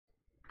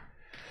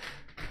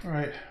All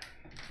right.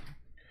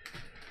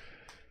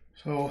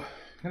 So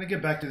I'm gonna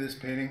get back to this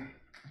painting.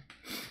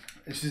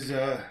 This is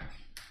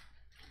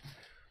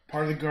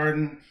part of the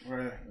garden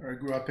where I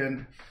grew up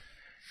in.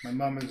 My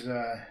mom is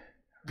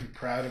really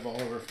proud of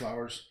all of her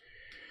flowers.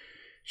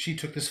 She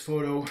took this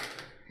photo,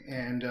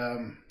 and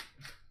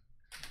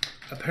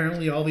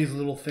apparently all these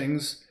little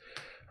things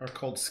are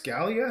called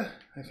Scallia,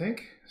 I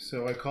think.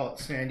 So I call it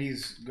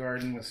Sandy's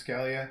Garden with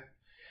Scilla,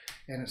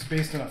 and it's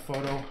based on a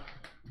photo.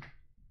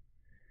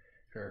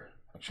 Here,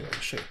 actually, I'll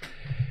show you.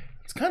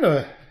 It's kind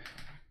of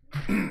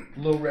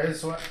low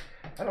res, so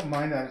I don't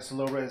mind that it's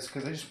low res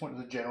because I just wanted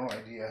the general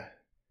idea.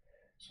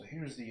 So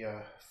here's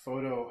the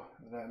photo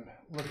that I'm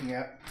looking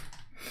at.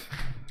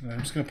 And I'm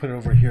just going to put it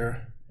over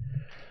here,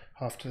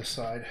 off to the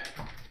side.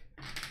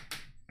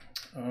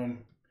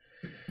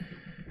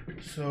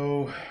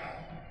 So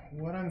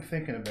what I'm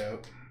thinking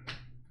about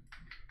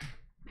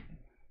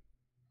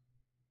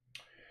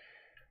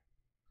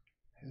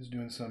is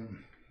doing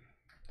some,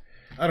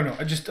 I don't know,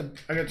 I just going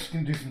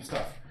to do some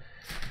stuff.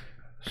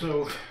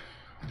 So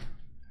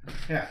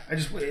yeah,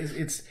 it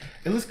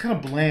looks kind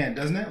of bland,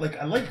 doesn't it? Like,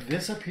 I like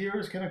this up here,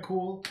 it's kind of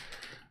cool.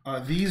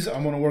 These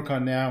I'm going to work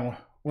on now.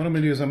 What I'm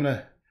going to do is I'm going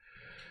to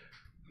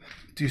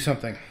do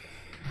something.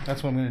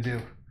 That's what I'm going to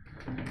do.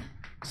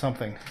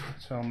 Something.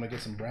 So I'm going to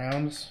get some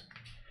browns.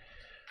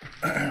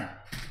 I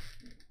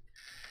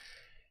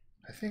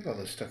think all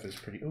this stuff is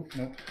pretty, oh,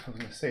 nope. I was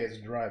going to say it's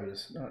dry, but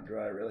it's not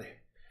dry really.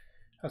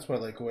 That's why I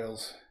like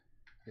oils.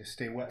 They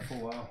stay wet for a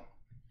while.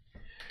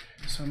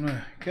 So I'm going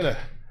to get a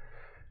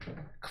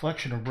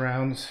collection of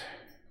browns.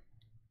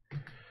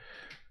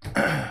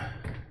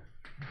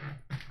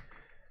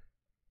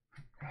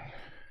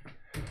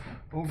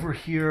 Over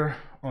here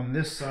on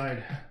this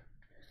side,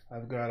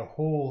 I've got a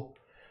whole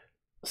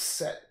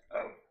set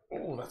of,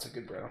 oh, that's a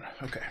good brown.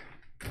 Okay.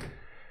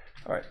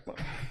 All right. Well,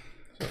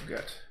 so I've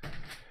got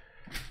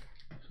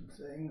some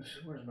things.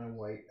 Where's my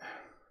white?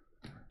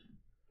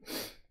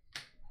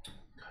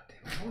 God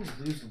damn, I always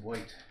lose the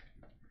white.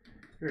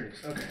 Here it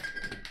is. Okay.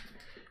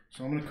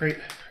 So I'm going to create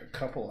a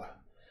couple.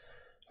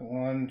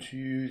 1,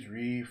 2,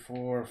 3,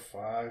 4,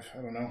 5.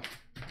 I don't know.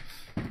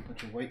 A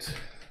bunch of whites.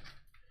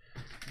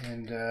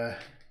 And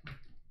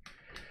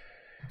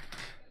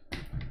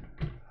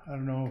I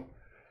don't know.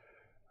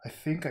 I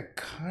think I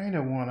kind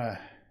of want to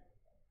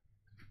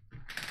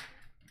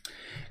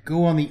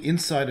go on the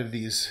inside of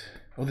these.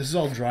 Oh, this is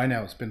all dry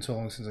now. It's been so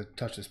long since I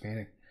touched this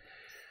painting.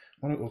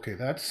 Okay,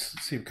 let's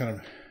see what kind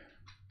of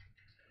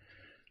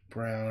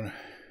brown.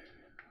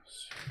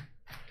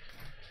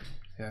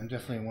 Yeah, I'm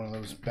definitely in one of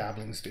those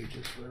babbling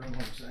stages where I don't know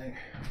what I'm saying.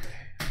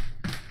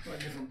 Okay, got a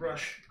different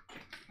brush.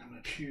 I'm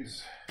going to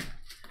choose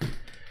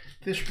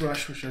this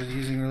brush, which I was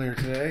using earlier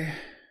today.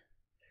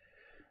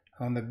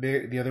 On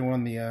the other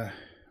one, the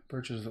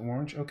birch is the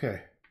orange.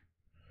 Okay,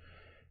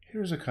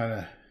 here's a kind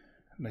of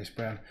nice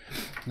brown.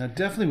 Now,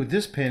 definitely with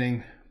this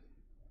painting,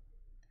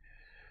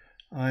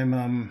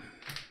 I'm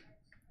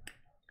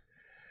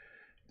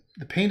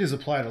the paint is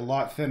applied a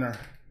lot thinner.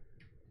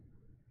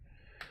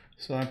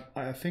 So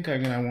I think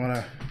I'm going to want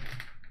to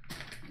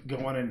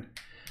go on and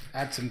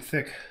add some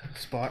thick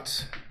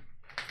spots.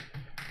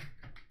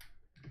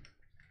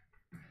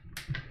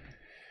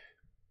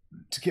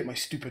 To get my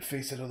stupid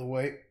face out of the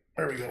way.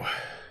 There we go.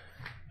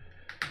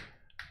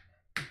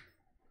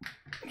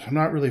 So I'm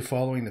not really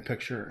following the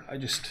picture. I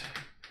just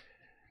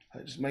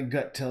my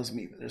gut tells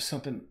me that there's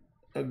something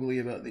ugly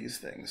about these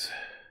things.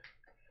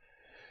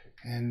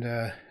 And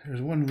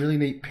there's one really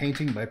neat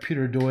painting by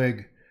Peter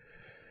Doig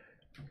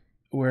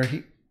where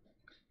he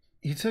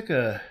took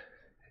it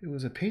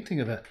was a painting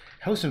of a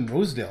house in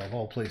Rosedale of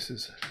all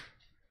places.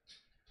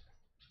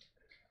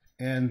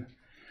 And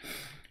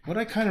what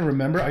I kind of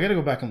remember, I got to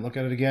go back and look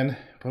at it again,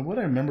 but what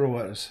I remember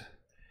was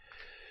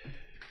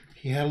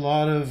he had a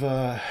lot of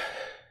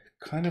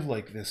kind of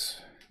like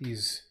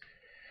these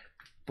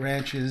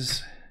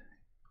branches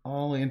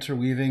all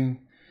interweaving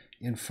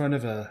in front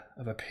of a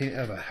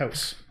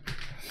house.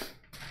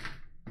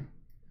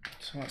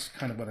 So that's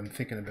kind of what I'm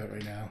thinking about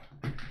right now.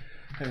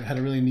 It had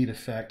a really neat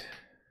effect.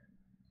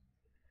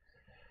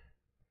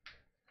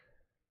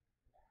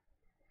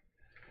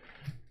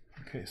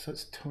 Okay, so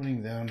it's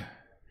toning down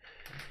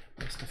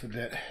that stuff a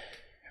bit.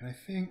 And I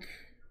think,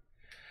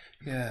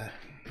 yeah,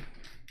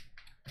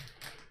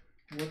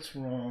 what's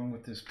wrong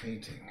with this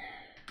painting?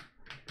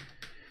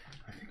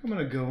 I think I'm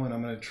going to go and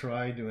I'm going to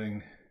try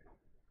doing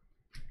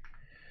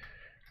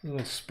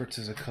little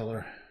spritzes of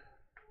color.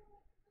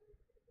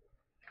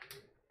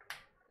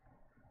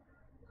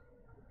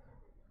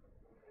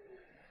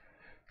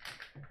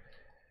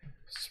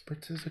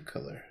 Spritzes of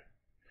color.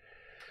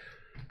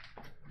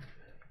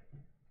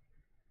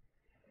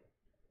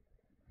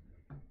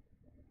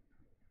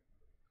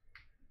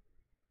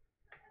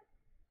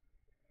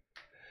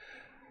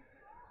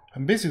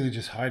 I'm basically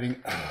just hiding.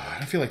 I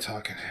don't feel like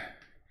talking.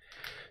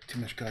 Too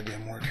much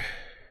goddamn work.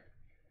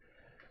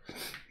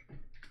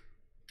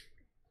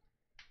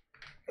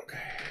 Okay.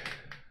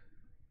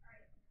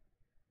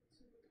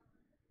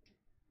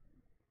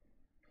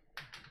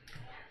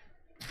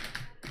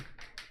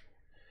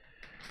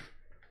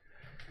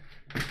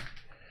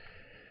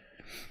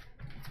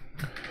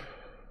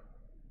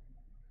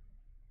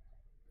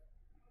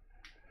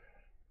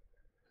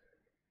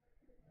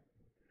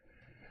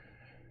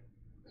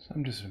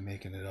 I'm just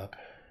making it up.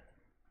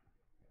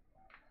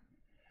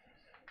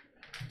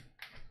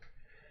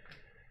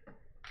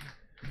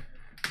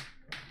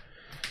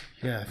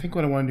 Yeah, I think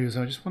what I want to do is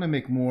I just want to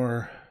make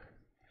more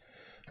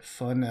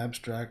fun,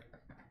 abstract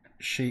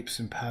shapes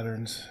and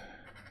patterns.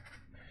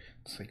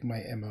 It's like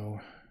my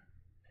MO.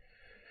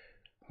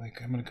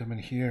 Like I'm gonna come in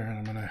here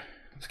and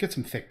let's get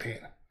some thick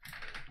paint,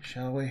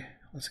 shall we?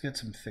 Let's get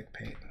some thick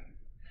paint.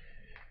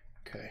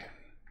 Okay.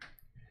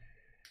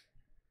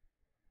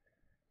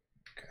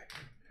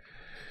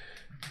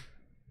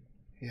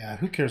 Yeah,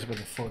 who cares about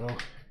the photo?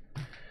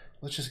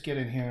 Let's just get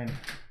in here and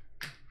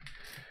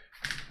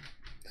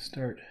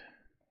start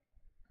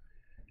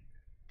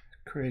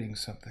creating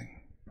something.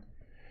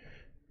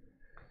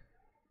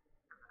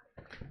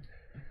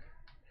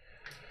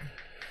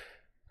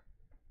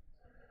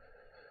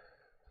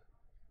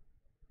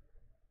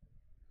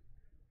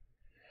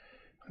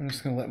 I'm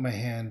just going to let my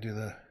hand do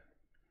the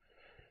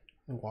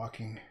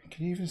walking.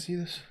 Can you even see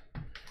this?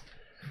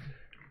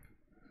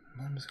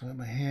 I'm just going to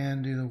let my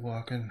hand do the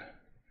walking.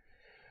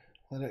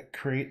 Let it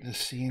create the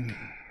scene.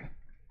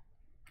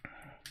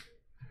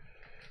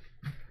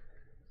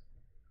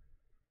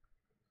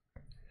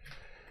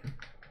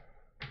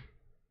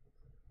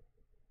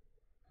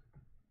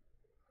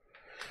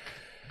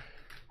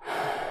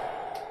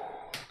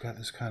 Got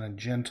this kind of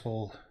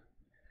gentle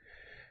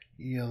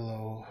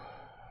yellow,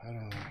 I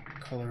don't know,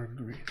 color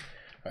green.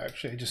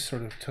 Actually, I just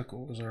sort of took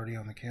what was already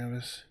on the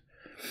canvas.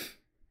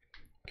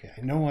 Okay,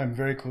 I know I'm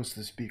very close to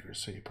the speaker,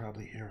 so you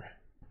probably hear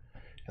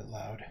it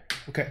loud.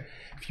 Okay,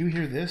 if you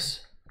hear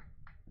this,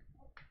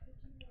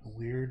 a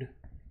weird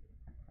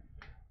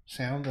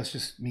sound, that's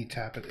just me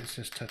tapping. It's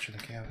just touching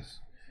the canvas.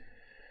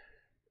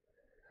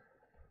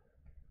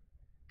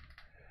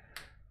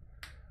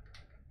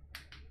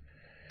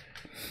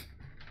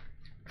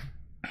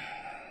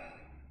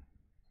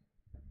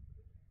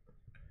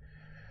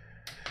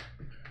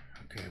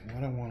 Okay,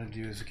 what I want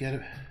to do is get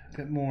a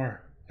bit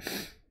more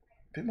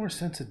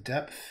sense of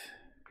depth,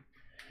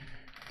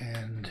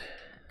 and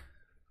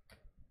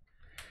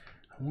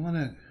I want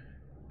to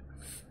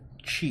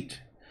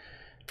cheat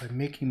by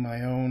making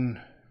my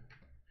own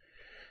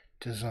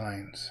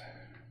designs.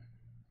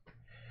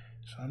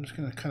 So I'm just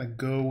going to kind of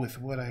go with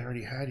what I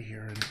already had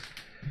here and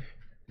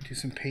do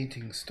some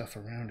painting stuff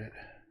around it.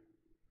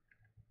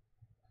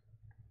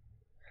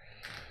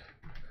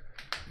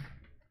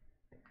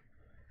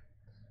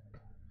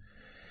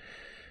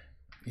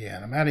 Yeah,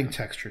 and I'm adding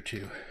texture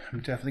too.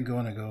 I'm definitely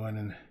going to go in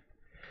and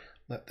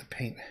let the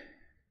paint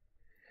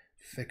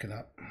thicken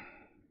up.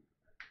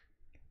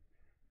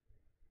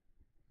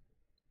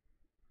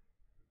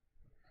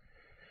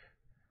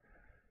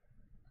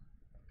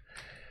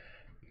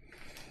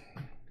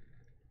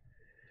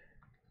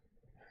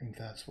 I think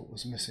that's what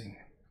was missing.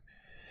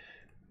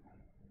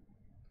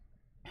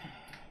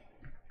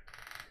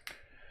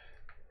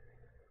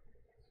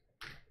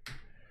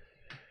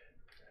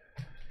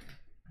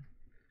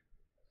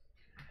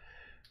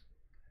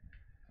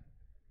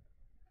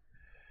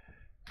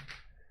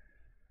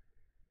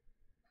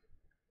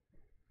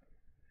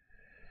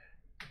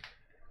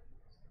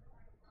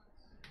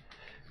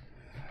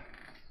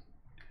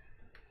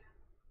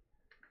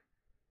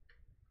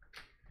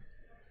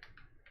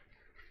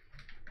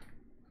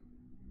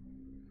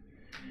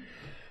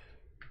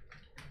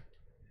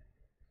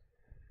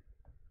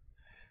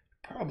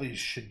 Probably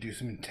should do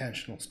some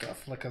intentional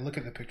stuff. Like I look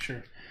at the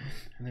picture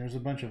and there's a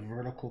bunch of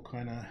vertical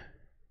kind of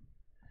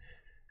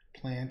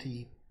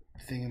planty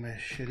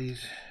thingamashitties.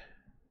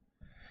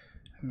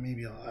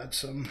 Maybe I'll add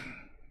some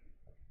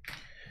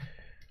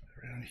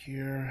around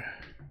here.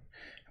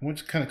 And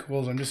what's kind of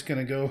cool is I'm just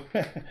gonna go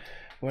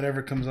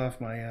whatever comes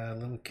off my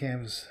little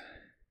canvas,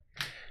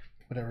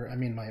 whatever, I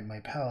mean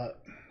my palette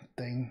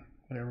thing,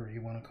 whatever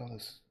you want to call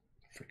this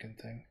freaking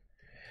thing.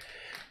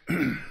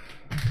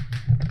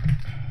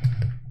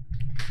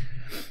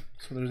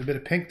 So there's a bit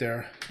of pink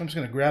there. I'm just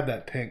going to grab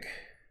that pink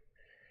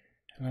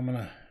and I'm going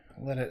to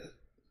let it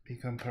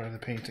become part of the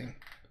painting.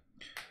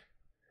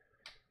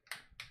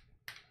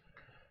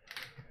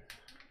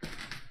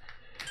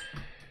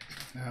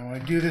 Now when I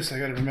do this, I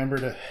got to remember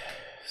to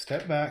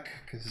step back,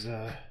 because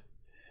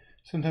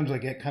sometimes I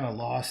get kind of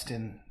lost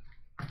in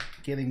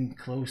getting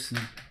close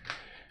and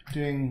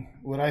doing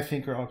what I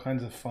think are all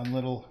kinds of fun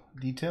little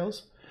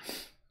details,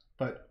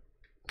 but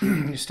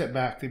you step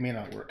back, they may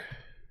not work.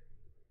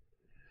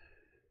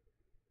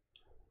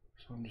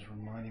 So I'm just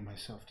reminding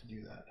myself to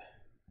do that.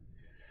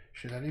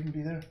 Should that even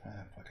be there?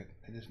 Fuck it,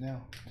 it is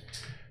now.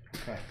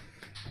 Okay.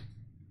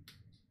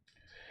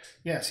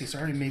 Yeah, see, it's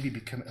already maybe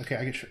becoming, okay,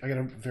 I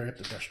gotta vary up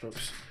the brush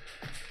strokes.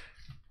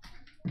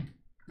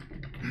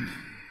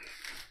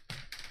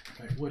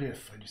 Like, what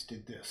if I just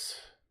did this?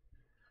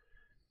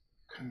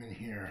 Come in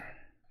here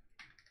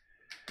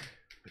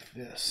with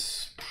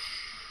this.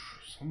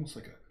 It's almost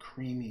like a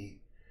creamy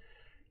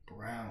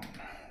brown.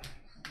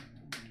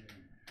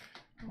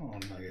 Oh,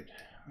 Nugget,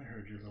 I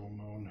heard your little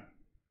moan.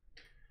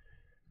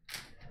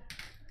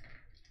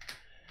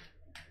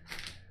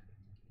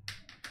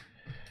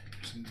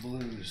 Some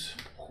blues.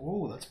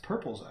 Whoa, that's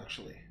purples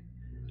actually.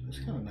 It's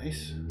kind of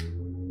nice.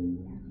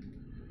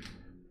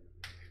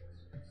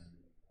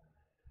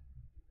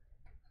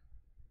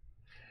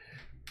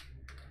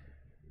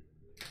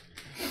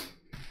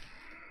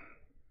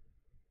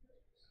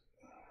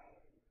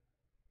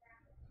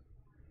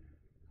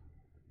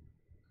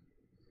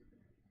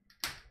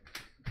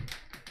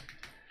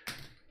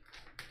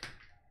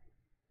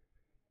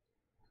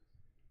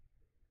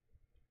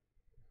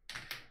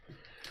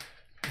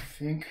 I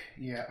think,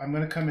 yeah, I'm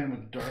going to come in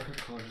with darker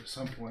colors at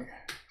some point.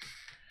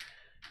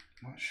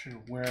 Not sure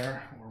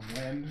where or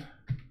when.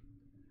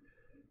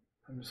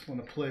 I just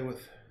want to play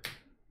with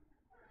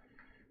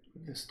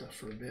this stuff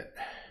for a bit.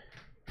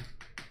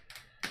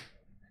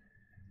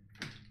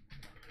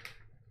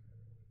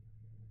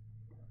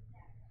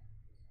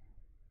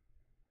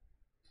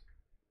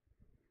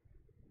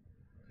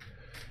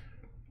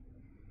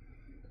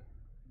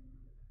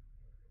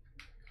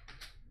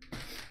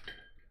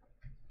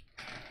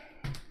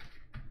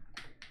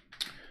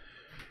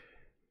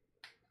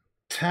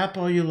 Tap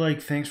all you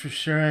like. Thanks for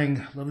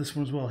sharing. Love this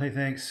one as well. Hey,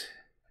 thanks.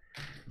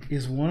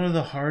 Is one of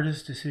the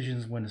hardest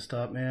decisions when to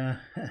stop, man.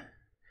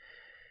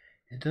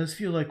 It does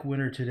feel like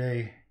winter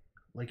today,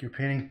 like you're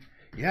painting.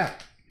 Yeah,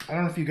 I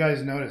don't know if you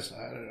guys noticed.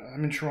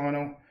 I'm in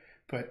Toronto,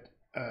 but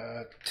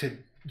to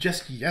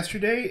just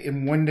yesterday,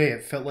 in one day,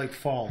 it felt like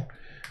fall.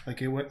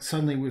 Like it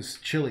suddenly was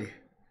chilly,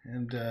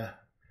 and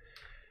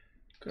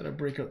gotta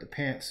break out the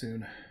pants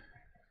soon.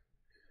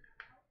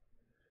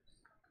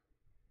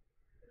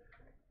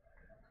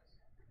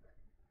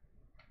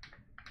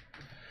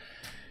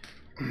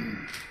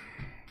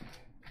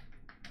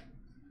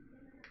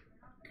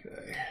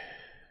 Okay.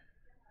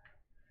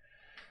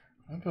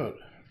 How about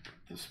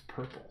this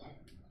purple?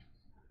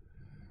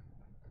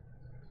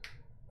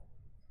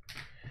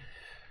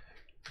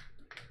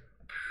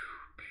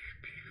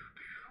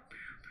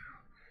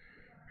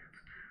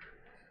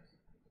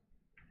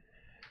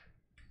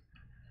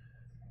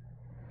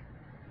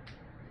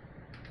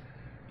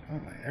 Oh,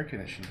 my air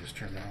conditioning just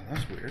turned on.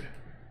 That's weird.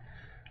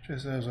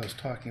 Just as I was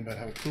talking about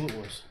how cool it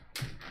was.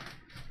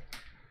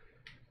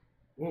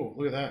 Whoa,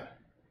 look at that.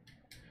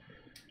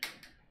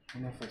 I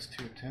don't know if that's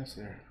too intense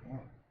there. Oh,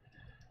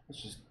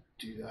 let's just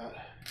do that.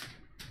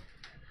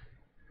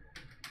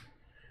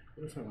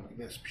 What if I went like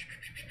this?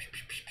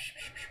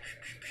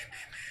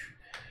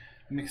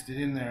 Mixed it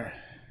in there.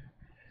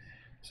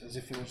 It's as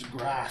if it was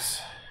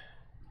grass.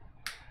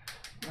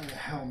 Why the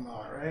hell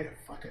not, right?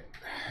 Fuck it.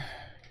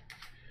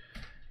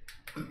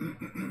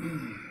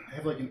 I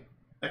have like an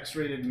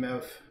X-rated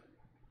mouth.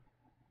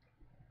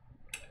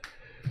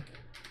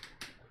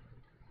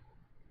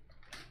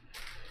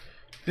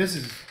 This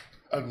is an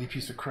ugly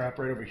piece of crap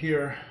right over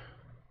here.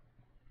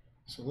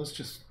 So let's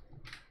just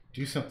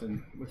do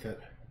something with it.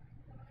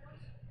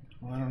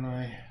 Why don't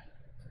I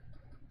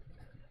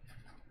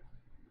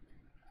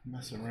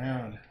mess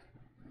around?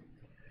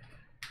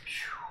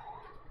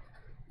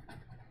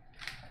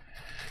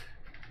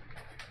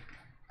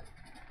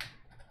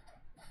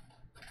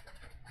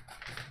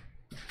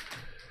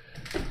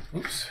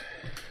 Oops.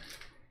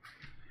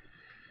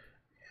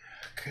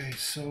 Okay,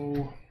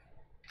 so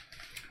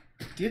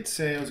I did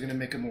say I was going to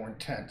make it more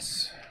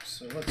intense.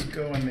 So let's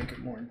go and make it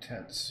more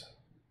intense.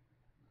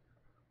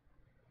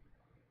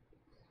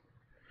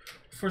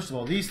 First of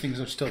all, these things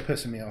are still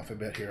pissing me off a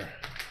bit here.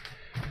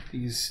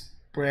 These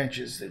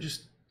branches, they're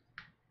just,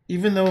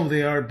 even though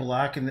they are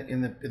black in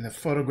the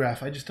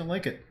photograph, I just don't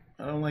like it.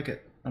 I don't like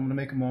it. I'm going to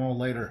make them all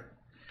lighter.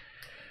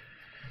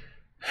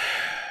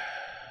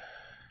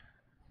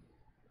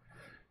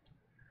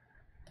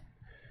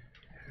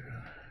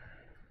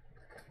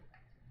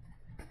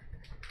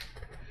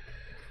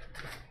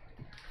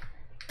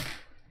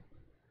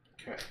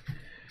 Okay.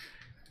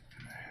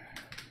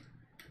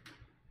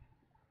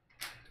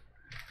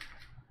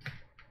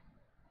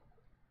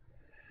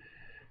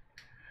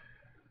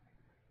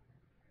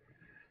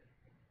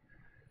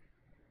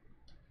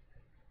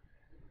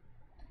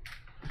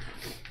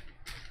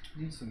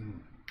 Need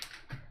some.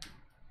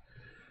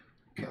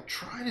 Okay, I'll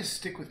try to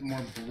stick with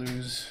more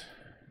blues.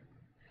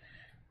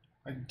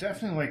 I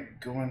definitely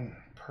like going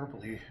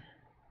purpley.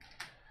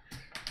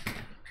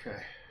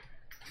 Okay.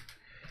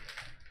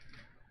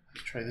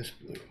 Let's try this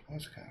blue.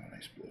 That's kind of a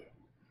nice blue.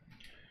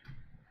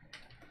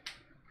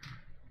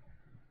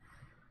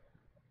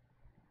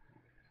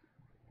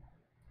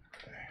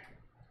 Okay.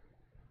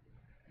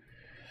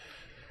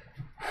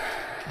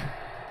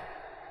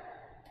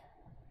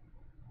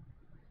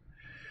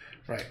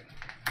 Right.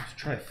 Let's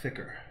try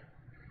thicker.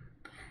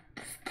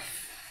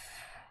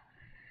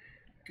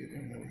 Get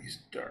in with these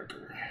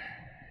darker.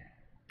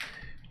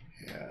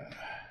 Yeah.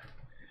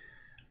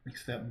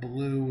 Mix that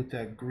blue with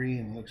that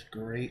green. Looks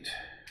great.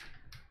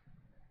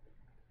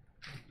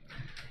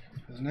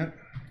 Doesn't it?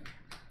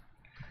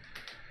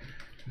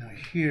 Now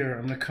here,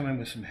 I'm going to come in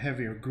with some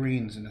heavier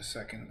greens in a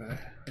second, but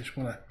I just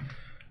want to,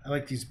 I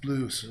like these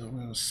blues, so I'm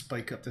going to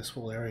spike up this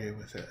whole area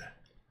with it.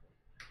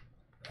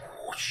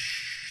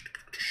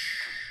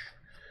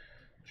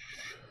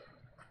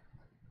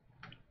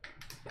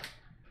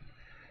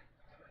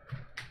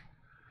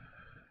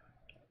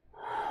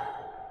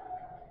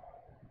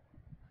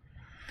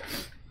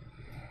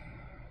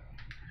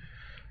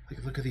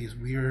 Like, look at these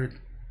weird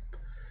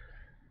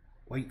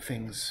white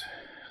things.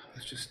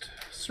 Let's just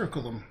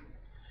circle them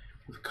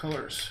with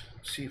colors.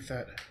 See if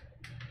that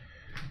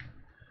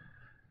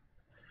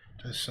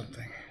does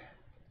something.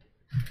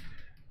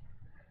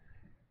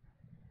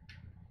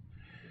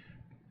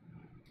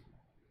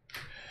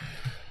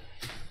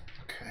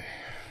 Okay.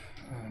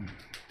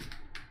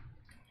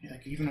 Yeah,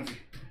 even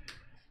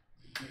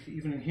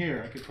in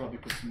here, I could probably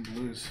put some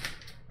blues.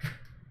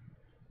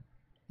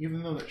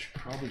 Even though that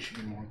probably should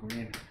be more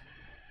green.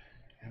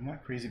 I'm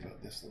not crazy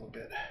about this a little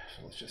bit,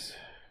 so let's just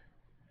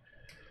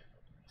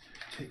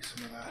take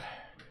some of that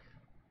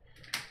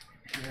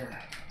here.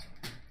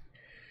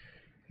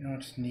 You know,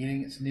 it's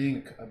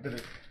needing a bit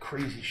of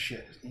crazy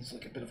shit. It needs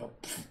like a bit of a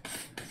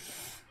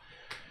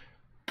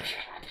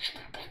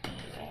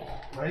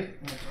right?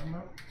 You know what I'm talking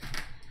about?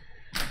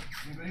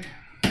 Anybody?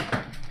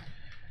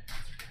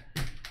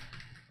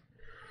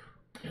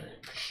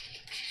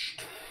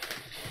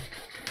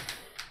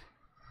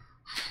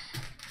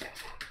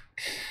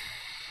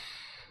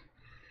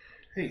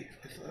 Hey,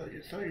 I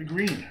thought you're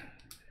green.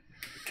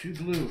 You're too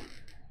blue.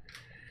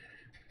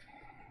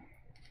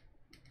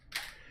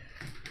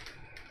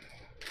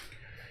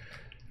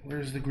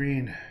 Where's the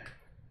green?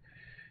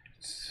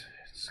 It's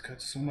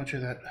got so much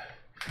of that.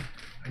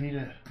 I need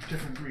a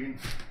different green.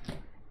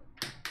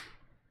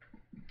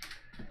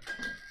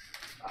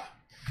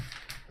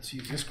 Let's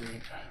use this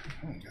green.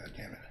 Oh, god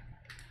damn it.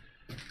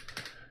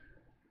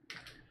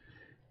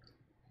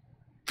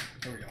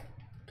 There we go.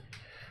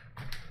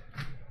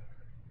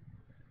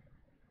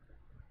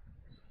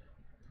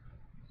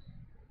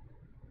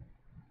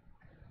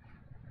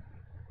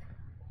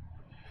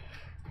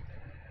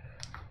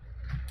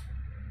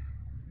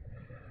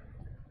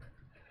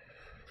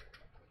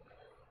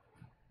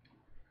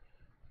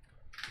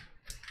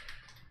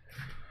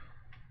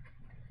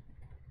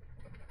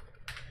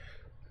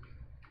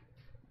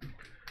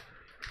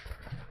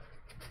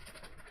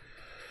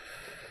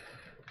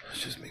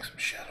 Let's just make some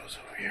shadows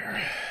over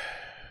here.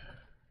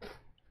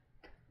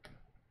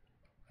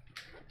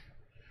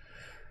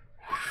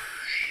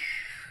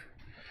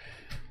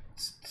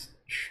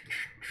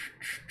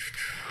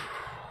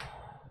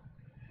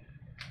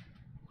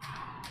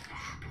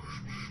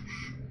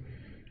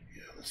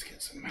 Yeah, let's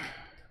get some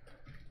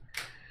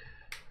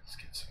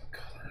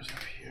colors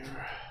up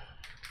here.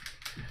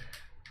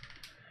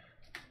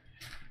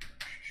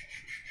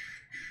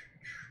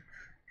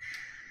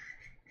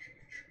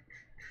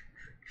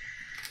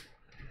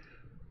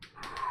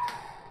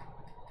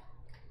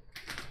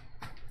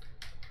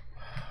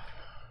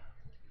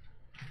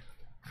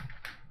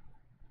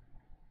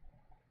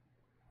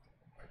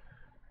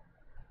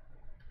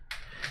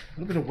 A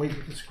little bit of weight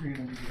with the screen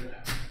will be good.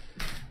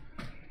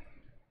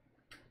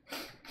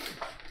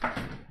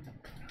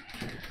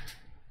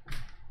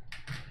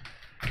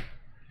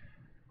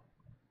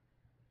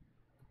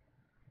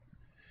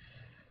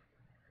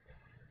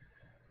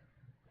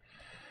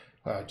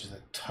 Wow, just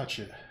touch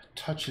it.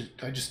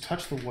 I just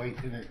touched the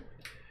white in it.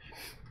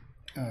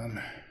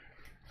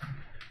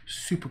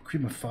 Super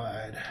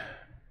creamified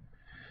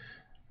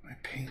my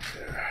paint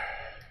there.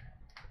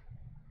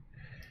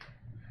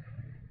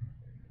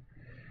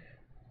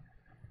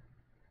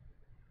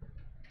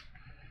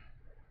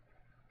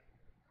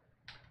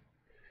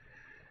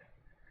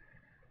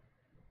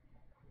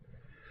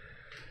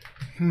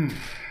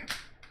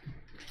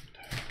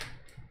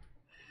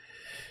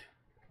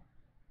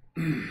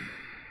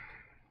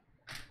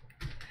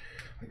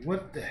 Like,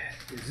 what the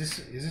heck is this?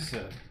 Is this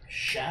a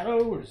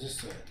shadow or is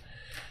this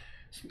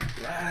some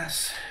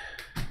grass?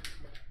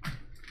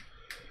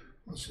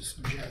 Let's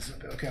just jazz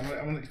up. Okay, I'm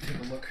gonna take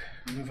a look.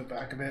 Move it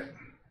back a bit.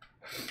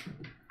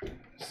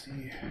 Let's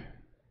see.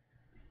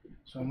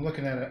 So I'm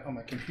looking at it on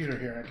my computer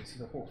here, and I can see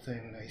the whole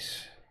thing.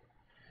 Nice.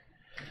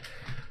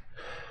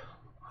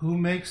 Who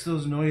makes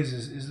those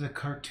noises? Is the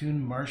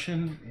cartoon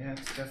Martian? Yeah,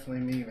 it's definitely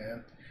me,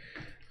 man.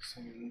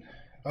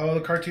 Oh,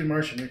 the cartoon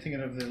Martian. You're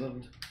thinking of the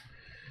little...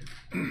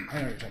 I know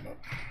what you're talking about.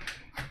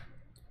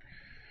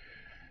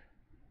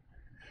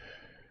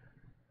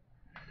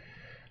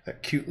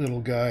 That cute little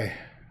guy.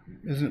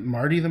 Isn't it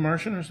Marty the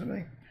Martian or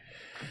something?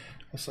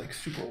 That's like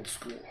super old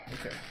school.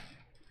 Okay.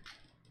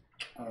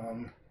 I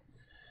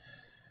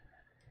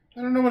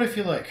don't know what I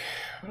feel like.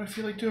 What do I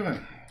feel like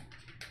doing?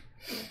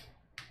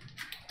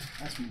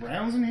 Add some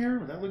browns in here.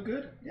 Would that look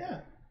good?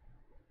 Yeah.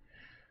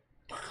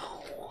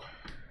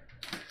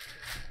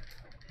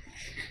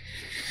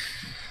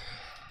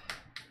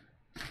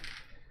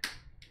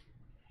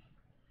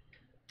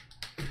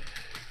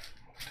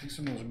 Take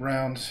some of those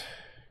browns.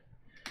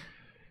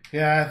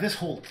 Yeah, this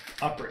whole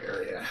upper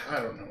area, I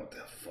don't know what the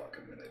fuck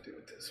I'm gonna do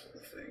with this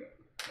whole thing.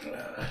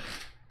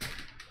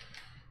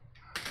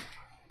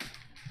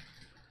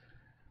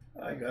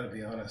 I gotta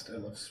be honest, I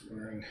love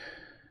swearing.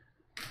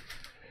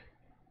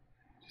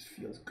 Just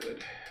feels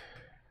good.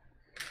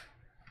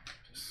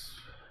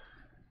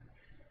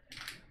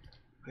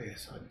 Okay,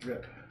 so I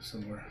drip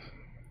somewhere.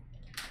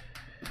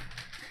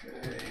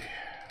 Okay.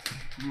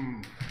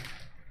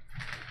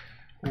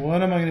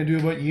 What am I gonna do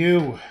about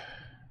you?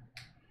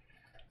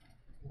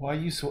 Why are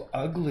you so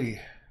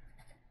ugly?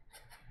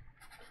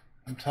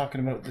 I'm talking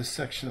about this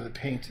section of the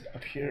paint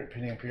up here,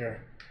 painting up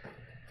here.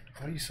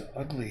 Why are you so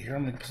ugly? Here,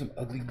 I'm gonna put some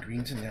ugly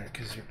greens in there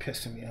because you're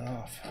pissing me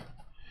off.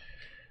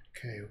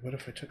 Okay, what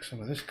if I took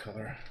some of this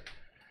color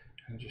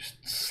and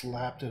just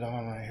slapped it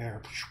on right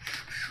here?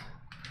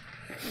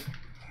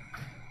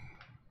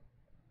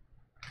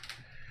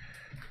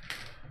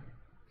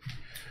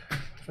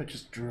 If I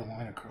just drew a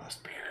line across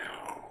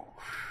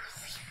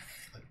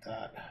like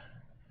that.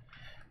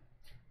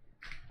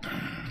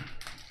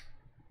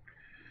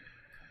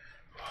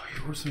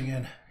 Where's it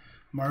again?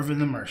 Marvin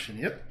the Martian.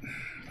 Yep,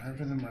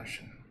 Marvin the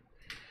Martian.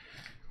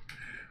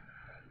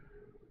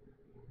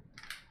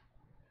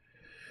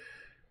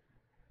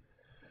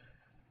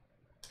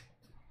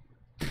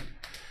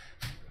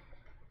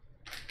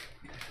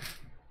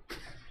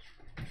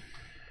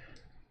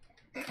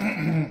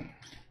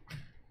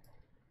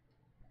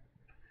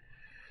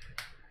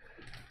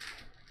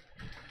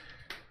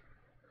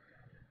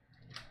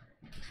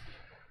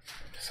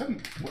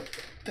 What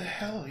the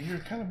hell? You're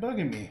kind of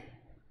bugging me.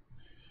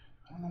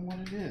 I don't know what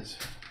it is.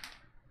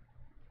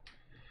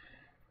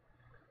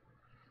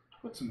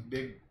 Put some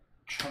big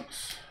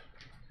chunks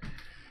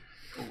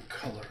of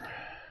color.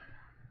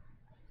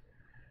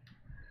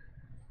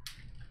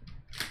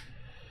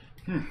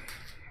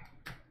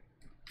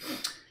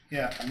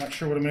 Yeah, I'm not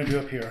sure what I'm going to do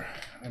up here.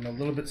 I'm a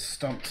little bit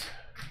stumped.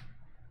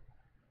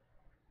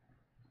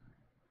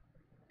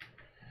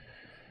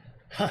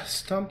 Ha,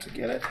 stumped,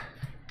 get it?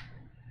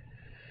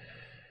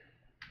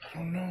 I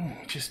don't know,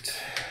 just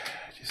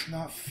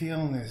not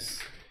feeling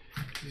this.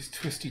 These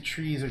twisty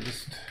trees are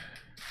just...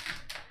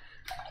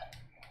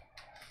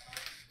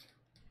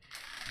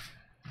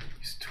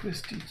 These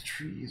twisty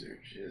trees are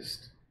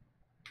just...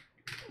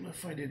 I don't know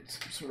if I did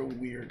some sort of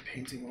weird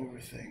painting over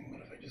thing.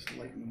 What if I just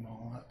lighten them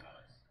all up?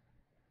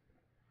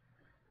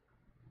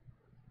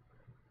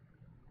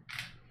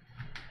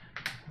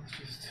 Let's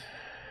just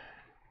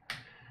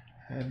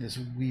add this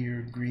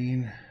weird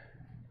green.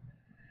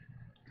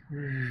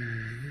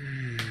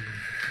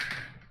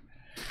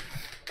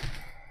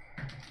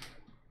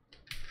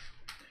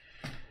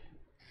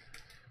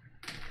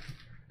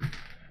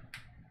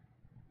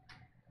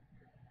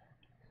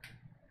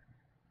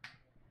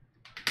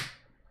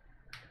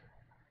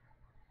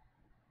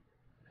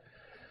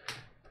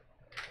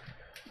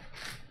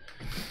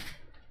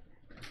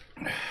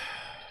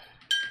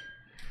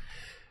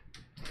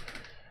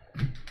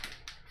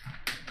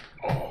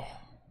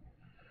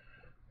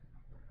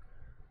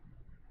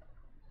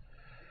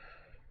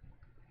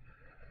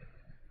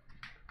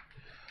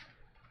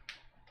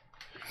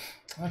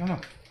 I don't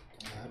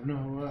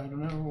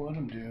know what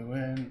I'm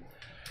doing.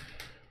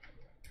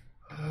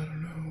 I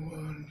don't know what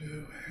I'm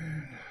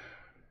doing.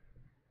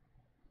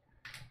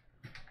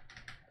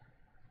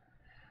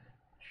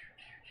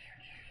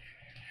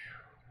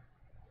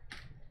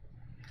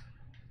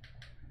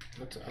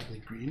 That's an ugly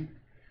green.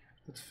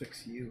 Let's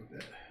fix you a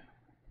bit.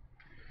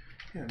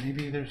 Yeah,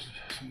 maybe there's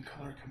some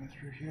color coming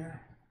through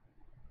here.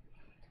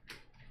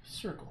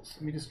 Circles.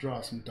 Let me just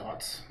draw some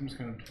dots. I'm just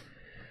gonna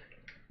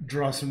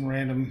draw some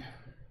random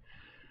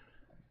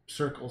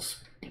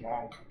circles.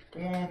 Blonk,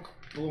 blonk,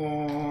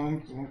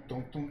 blonk, blonk,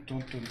 dun, dun,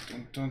 dun, dun,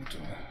 dun, dun,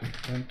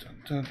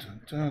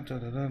 dun,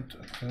 dun,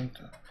 dun,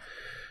 dun.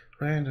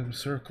 Random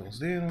circles,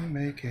 they don't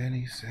make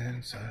any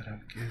sense. I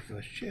don't give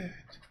a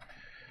shit.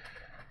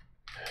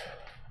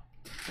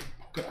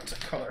 Got lots of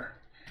color.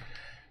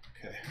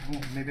 Okay,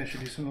 well, maybe I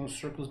should do some of those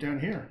circles down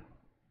here.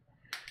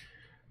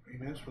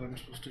 Maybe that's what I'm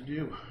supposed to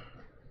do.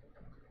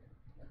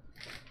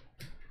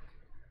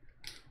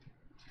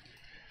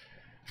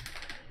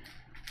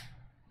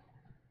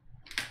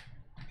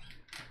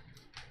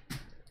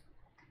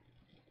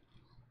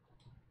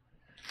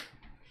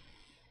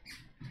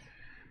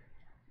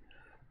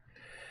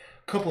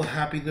 Couple of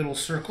happy little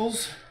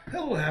circles.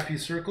 Hello, happy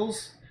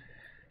circles.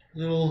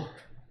 Little,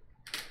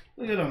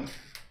 look at them.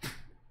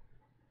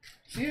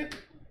 See it?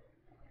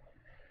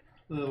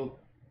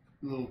 Little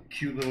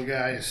cute little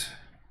guys.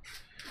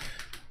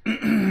 I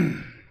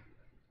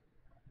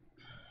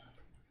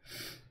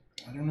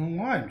don't know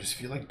why. I just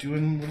feel like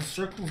doing little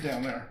circles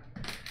down there.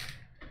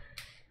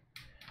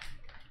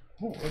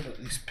 Oh, what about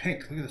this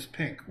pink? Look at this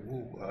pink.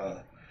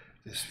 Oh,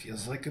 this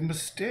feels like a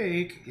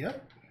mistake.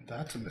 Yep,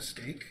 that's a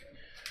mistake.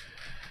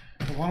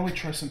 But why don't we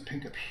try some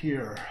pink up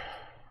here?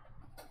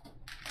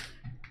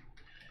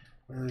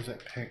 Where is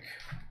that pink?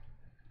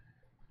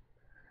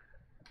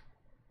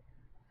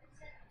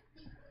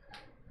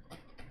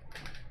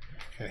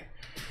 Okay.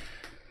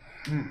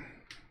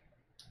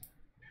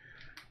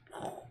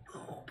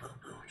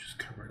 Just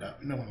cover it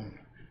up. No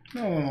one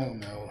will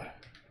know.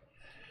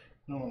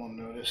 No one will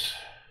notice.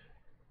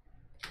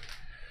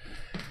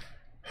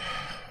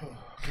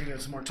 Okay,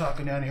 got some more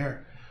talking down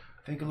here.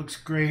 I think it looks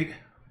great.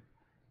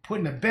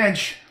 Putting a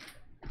bench.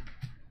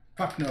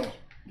 Fuck no.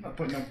 I'm not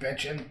putting no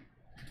bench in.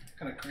 What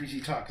kind of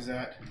crazy talk is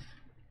that?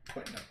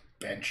 Putting a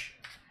bench.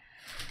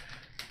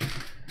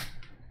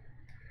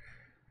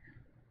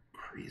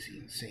 Crazy,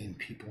 insane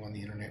people on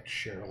the internet,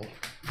 Cheryl.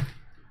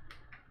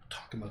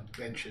 Talking about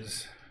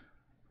benches.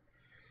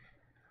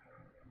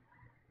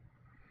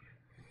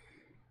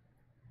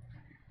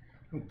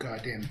 Oh,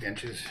 goddamn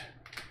benches.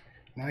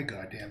 My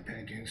goddamn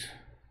paintings.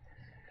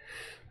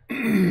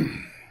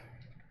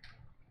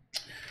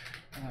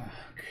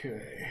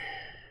 Okay.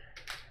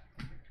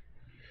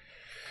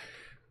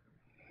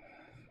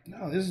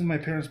 No, this is my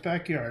parents'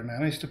 backyard,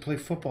 man. I used to play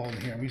football in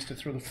here. We used to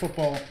throw the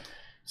football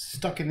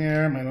stuck in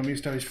there. My mom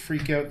used to always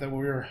freak out that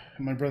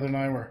my brother and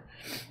I were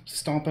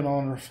stomping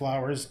on her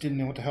flowers. Didn't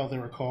know what the hell they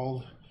were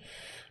called.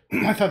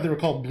 I thought they were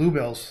called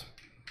bluebells,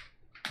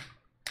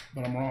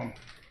 but I'm wrong.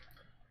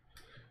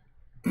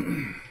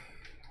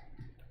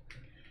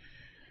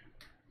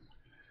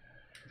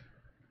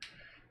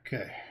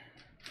 Okay.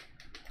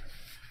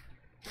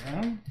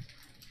 Brown.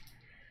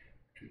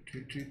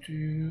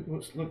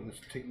 Let's look. Let's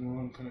take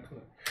one kind of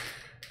color.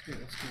 Okay,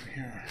 let's go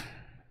here.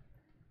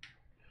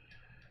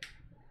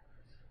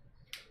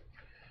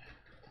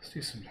 Let's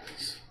do some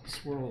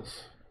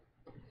swirls.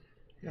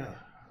 Yeah,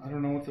 I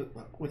don't know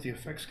what the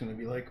effect's going to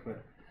be like,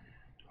 but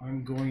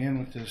I'm going in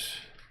with this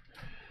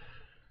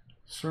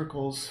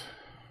circles.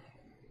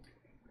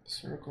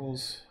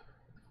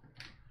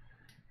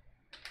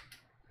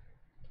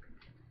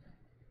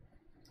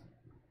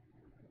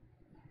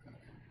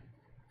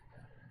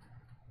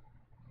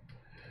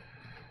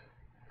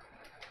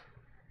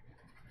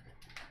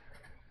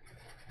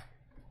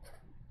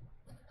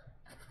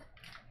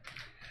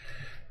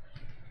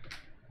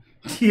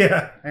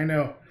 Yeah, I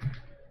know.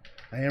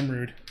 I am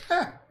rude.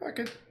 Fuck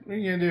it. What are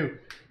you gonna do?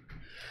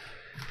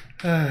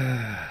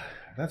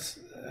 That's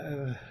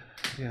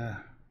yeah.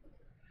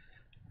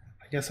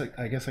 I guess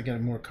I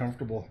get more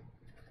comfortable,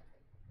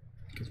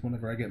 because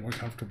whenever I get more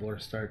comfortable, I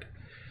start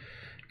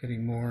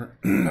getting more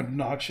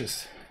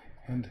obnoxious,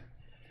 and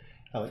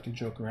I like to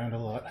joke around a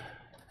lot.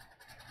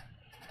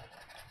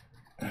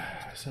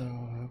 So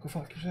go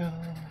fuck yourself.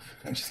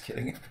 I'm just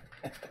kidding.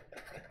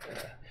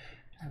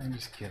 I'm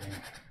just kidding.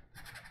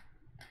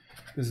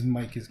 This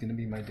mic is going to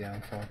be my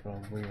downfall,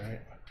 probably,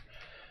 right?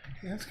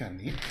 Yeah, that's kind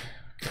of neat.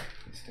 Okay,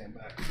 let's stand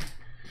back.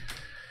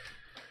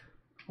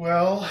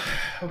 Well,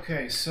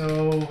 okay,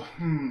 so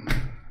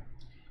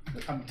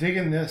I'm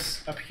digging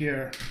this up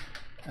here,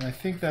 and I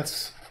think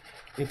it's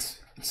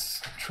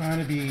trying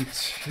to be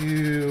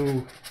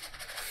too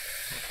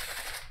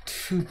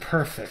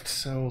perfect.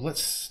 So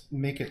let's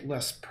make it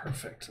less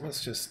perfect.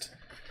 Let's just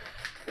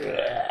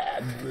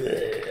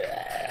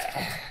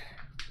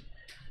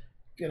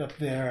get up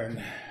there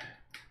and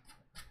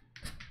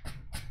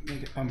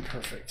make it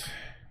unperfect.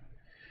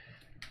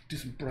 Do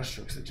some brush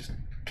strokes that just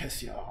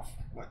piss you off.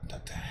 What the?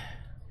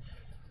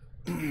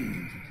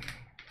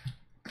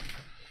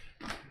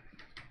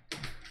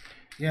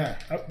 Yeah,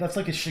 that's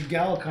like a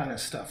Chagall kind of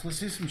stuff. Let's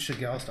do some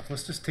Chagall stuff.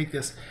 Let's just take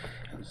this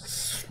and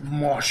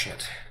smosh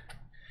it.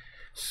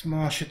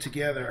 Smosh it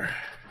together.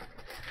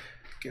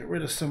 Get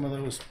rid of some of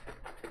those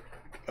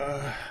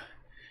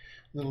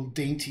little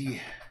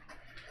dainty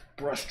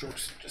brush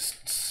strokes.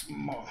 Just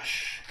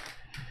smosh.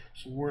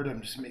 It's a word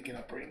I'm just making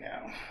up right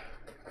now.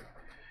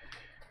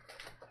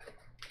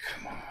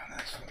 Come on,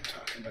 that's what I'm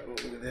talking about. Oh,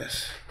 look at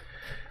this.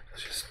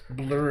 Let's just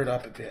blur it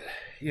up a bit.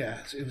 Yeah,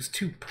 it was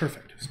too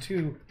perfect. It was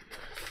too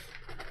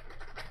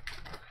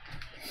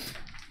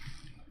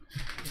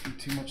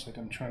much like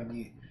I'm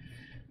trying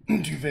to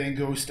do Van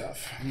Gogh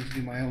stuff. I need to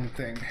do my own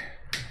thing.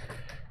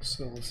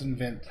 So let's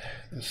invent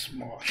the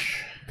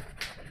smosh,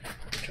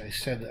 which I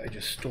said that I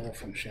just stole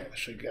from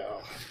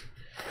Chagall.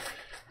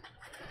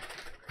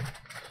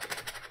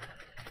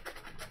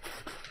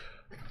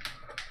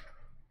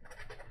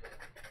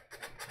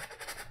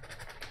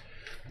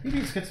 Maybe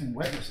it's got some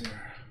wetness in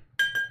there.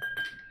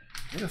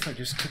 What if I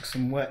just took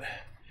some wet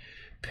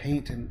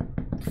paint and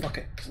fuck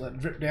it, just let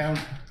it drip down?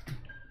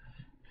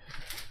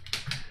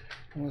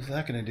 What's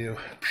that gonna do?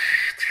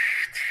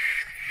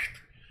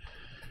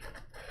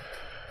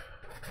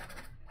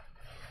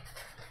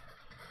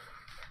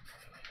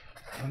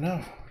 I don't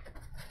know,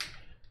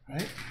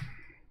 right?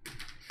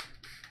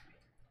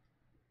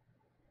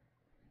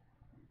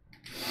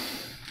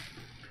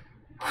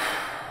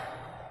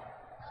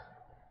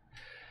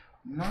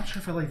 I'm not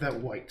sure if I like that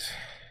white.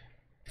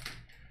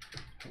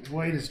 The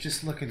white is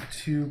just looking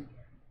too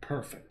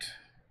perfect.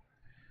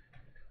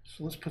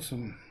 So let's put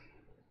some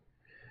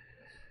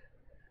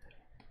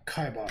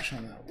kibosh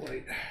on that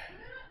white.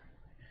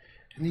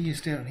 And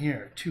these down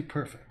here, too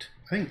perfect.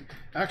 I think,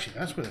 actually,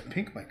 that's where the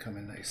pink might come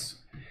in nice.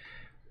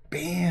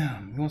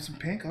 Bam! You want some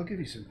pink? I'll give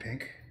you some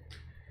pink.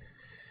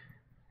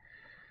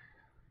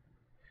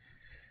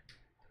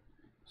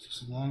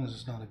 Just as long as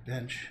it's not a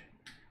bench.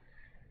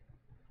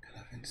 Kind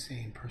of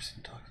insane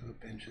person talks about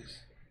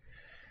benches.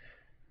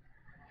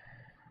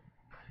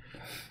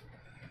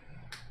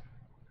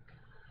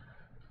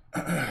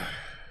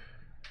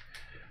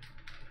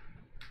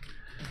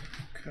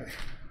 Okay,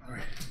 all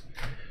right.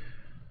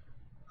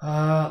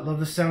 Love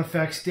the sound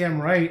effects.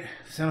 Damn right.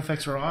 The sound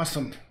effects are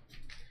awesome.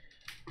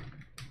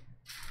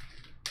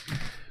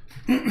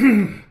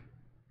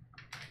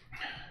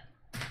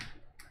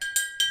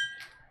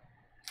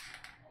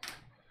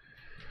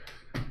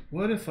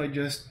 What if I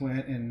just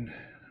went and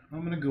I'm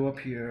going to go up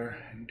here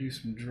and do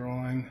some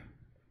drawing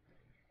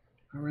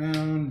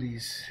around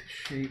these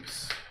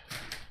shapes.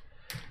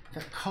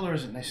 that color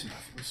isn't nice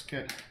enough. Let's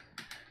get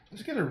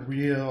a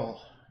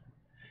real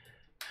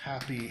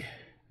happy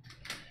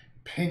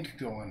pink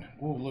going.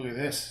 Oh, look at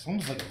this. It's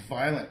almost like a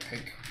violet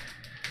pink.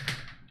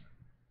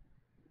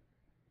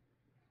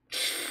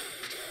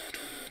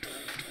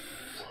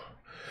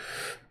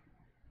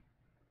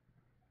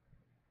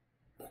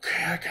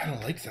 Okay, I kind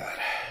of like that.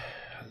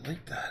 I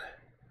like that.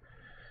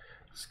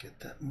 Let's get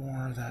that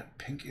more of that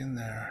pink in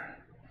there.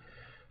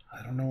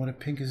 I don't know what a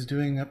pink is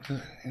doing up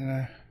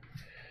in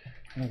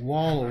a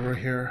wall over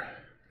here,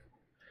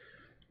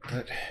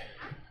 but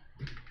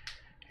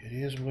it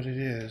is what it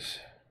is.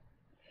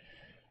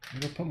 I'm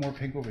gonna put more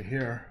pink over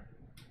here.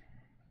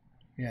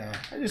 Yeah,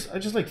 I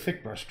just like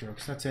thick brush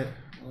strokes. That's it.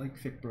 I like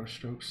thick brush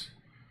strokes.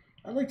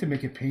 I like to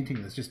make a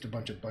painting that's just a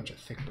bunch of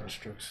thick brush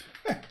strokes.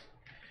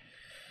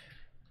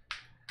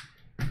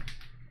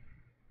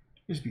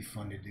 It'd be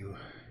fun to do.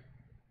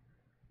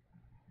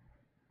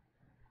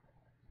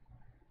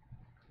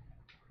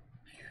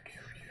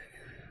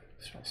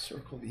 So I'll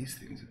circle these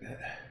things a bit.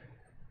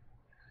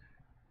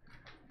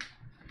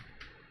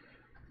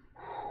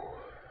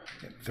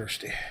 Getting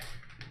thirsty.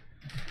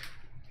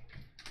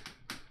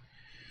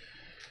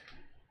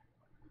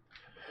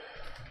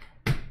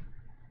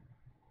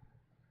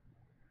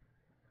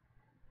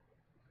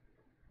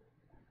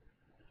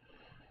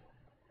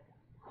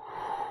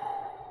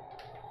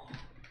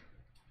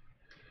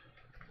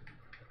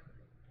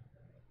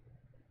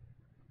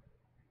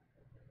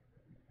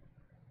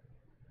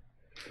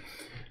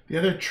 The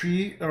other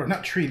tree, or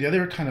not tree, the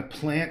other kind of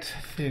plant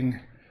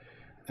thing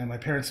in my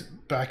parents'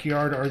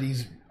 backyard are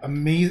these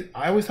amazing,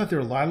 I always thought they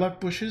were lilac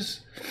bushes,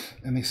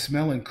 and they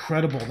smell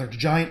incredible. They're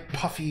giant,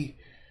 puffy,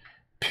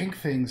 pink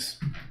things,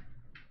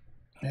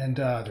 and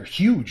they're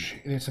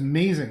huge, and it's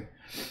amazing.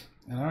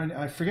 And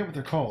I forget what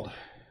they're called,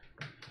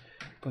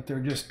 but they're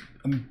just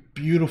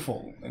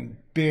beautiful and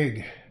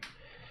big.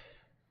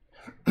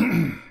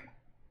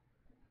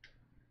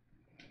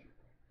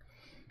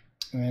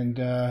 And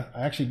I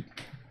actually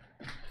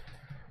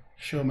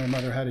show my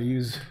mother how to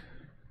use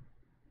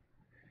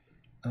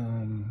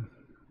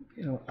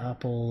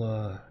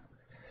Apple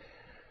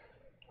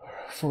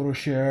photo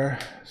share.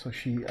 So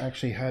she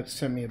actually had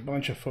sent me a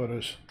bunch of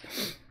photos,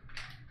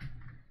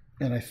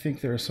 and I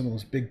think there are some of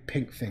those big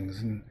pink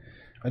things, and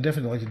I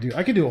definitely like to do.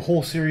 I could do a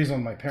whole series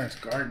on my parents'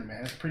 garden,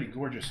 man. It's pretty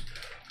gorgeous.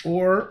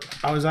 Or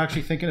I was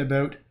actually thinking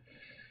about,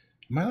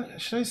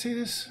 should I say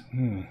this?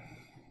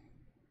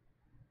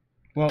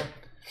 Well,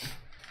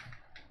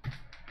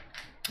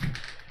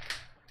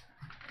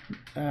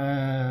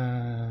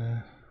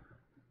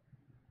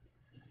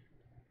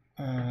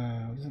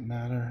 doesn't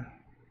matter.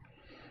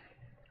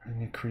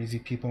 Any crazy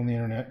people on the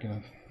internet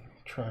gonna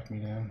track me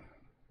down?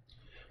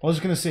 I was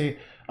gonna say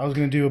I was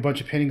gonna do a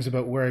bunch of paintings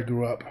about where I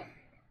grew up,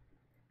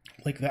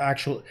 like the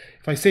actual.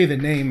 If I say the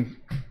name,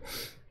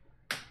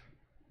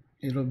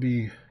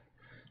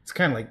 it's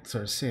kind of like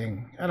sort of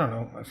saying, I don't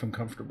know if I'm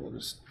comfortable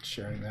just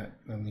sharing that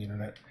on the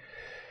internet.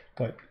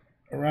 But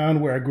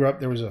around where I grew up,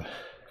 there was a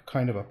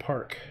kind of a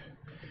park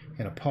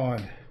and a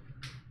pond,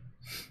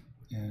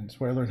 and it's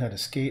where I learned how to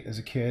skate as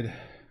a kid.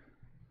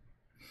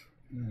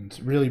 And it's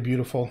really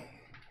beautiful.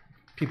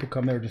 People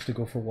come there just to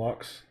go for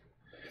walks.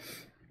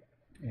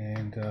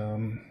 And I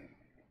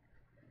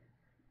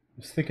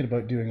was thinking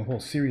about doing a whole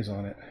series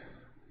on it.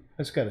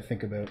 I just got to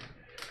think about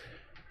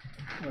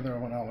whether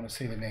or not I want to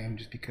say the name,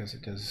 just because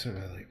it does sort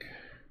of like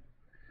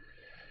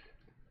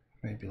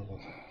maybe a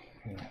little,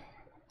 you know.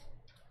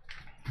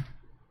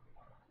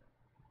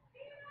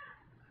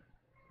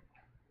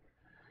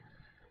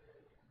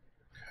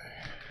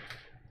 Okay.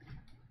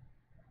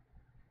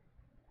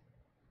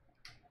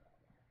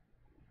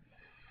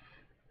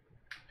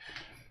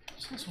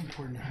 It's also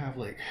important to have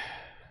like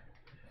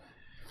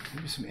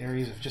maybe some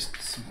areas of just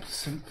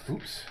some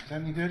oops, is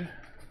that any good?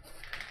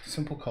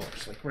 Simple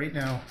colors. Like right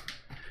now,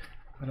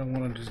 I don't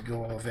want to just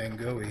go all Van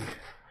Gogh-y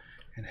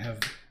and have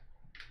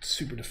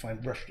super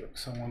defined brush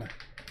strokes. I want to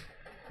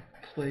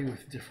play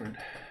with different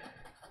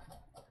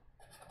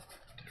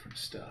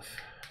stuff.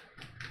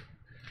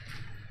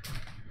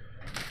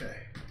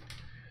 Okay.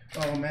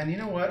 Oh man, you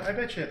know what? I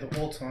bet you the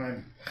whole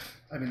time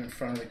I've been in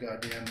front of the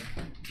goddamn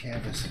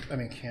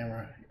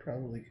camera, you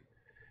probably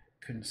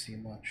couldn't see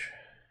much.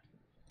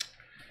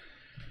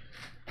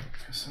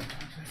 Because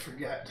sometimes I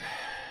forget.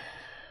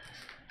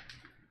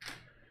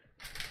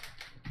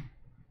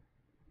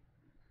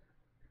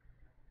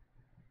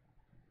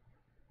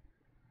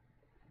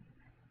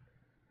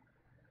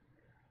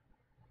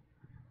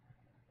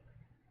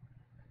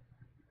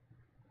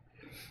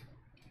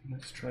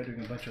 Let's try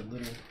doing a bunch of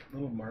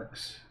little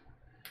marks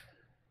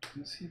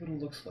and see what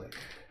it looks like.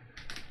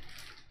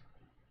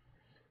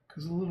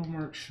 Because the little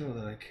marks show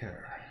that I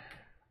care.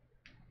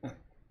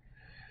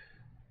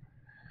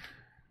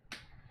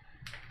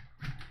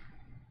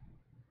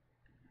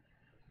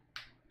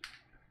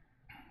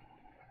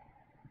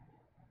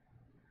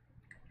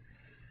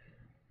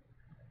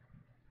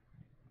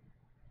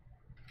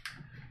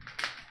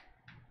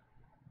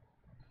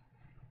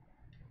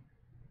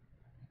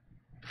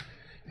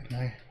 Am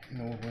I in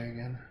the way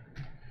again?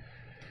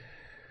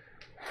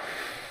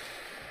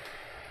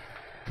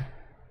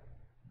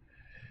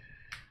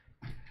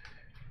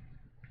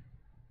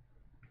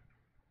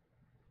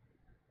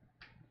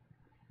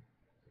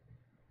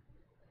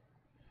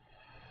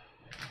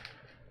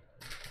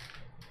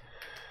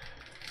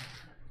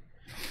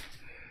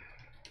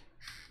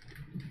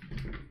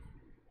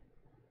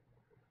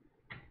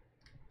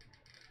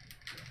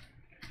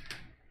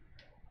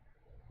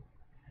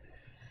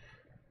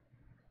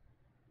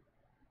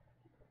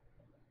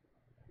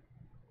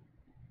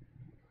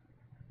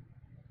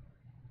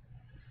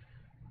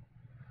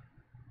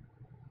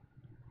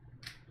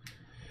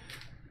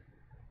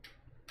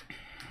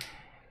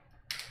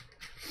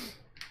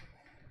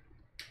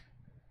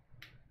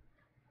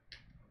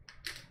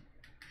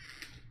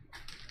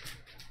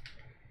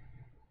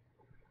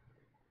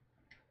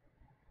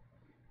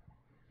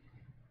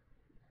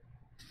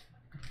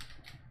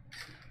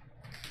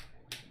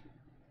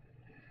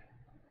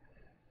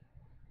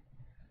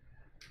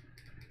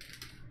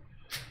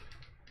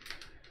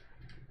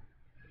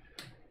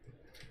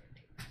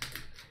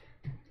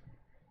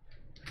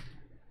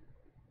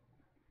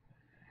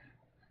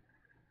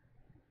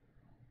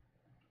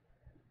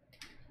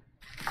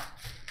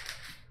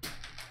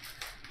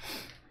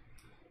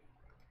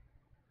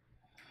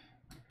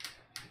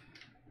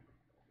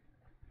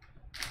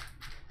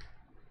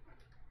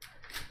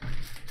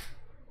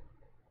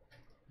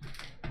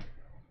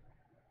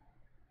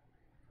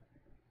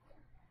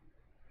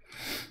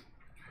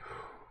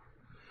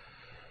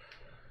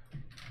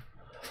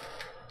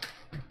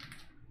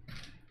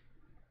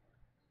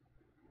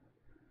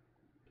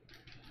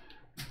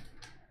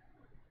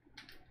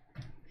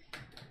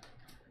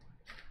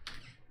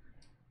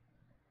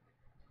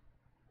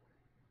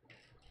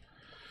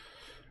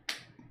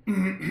 Okay.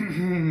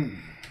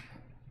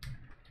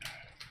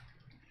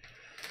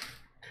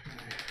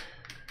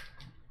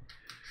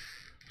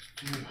 Let's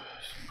do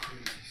some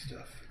crazy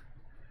stuff.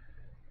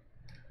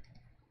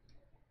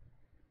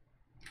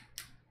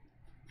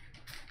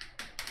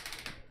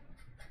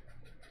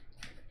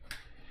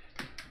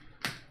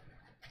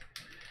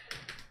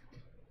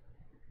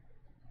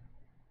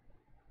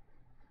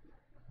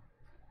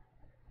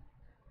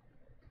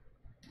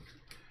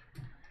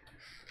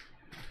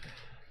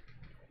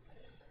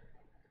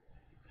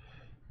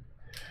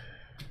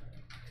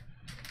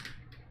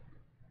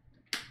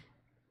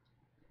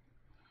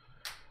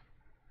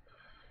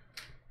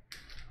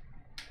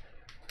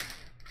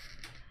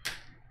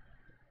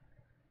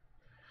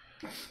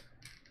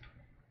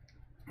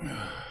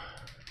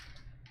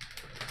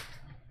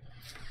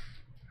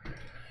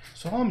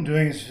 So all I'm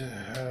doing is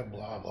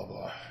blah blah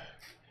blah.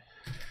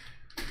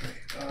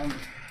 Okay,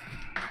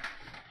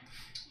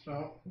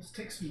 so let's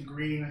take some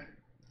green.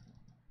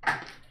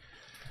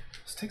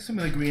 Let's take some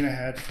of the green I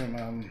had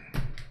from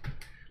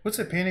what's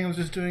that painting I was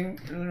just doing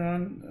earlier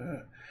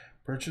on?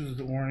 Birches of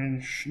the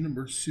Orange,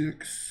 number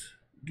 6,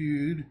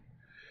 dude.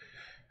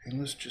 And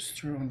let's just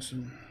throw in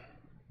some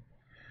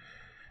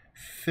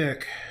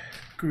thick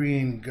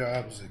green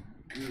gobs of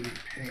gooey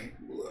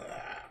paint. Blah.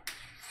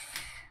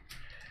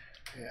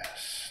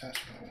 Yes, that's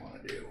what I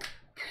want to do.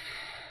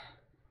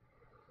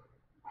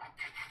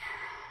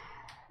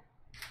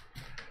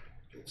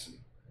 Get some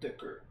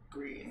thicker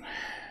green.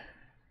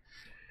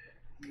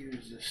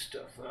 Use this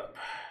stuff up.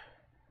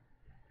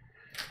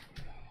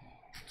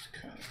 It's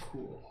kind of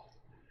cool.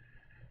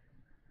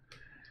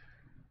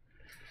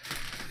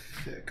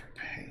 Thick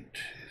paint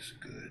is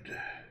good.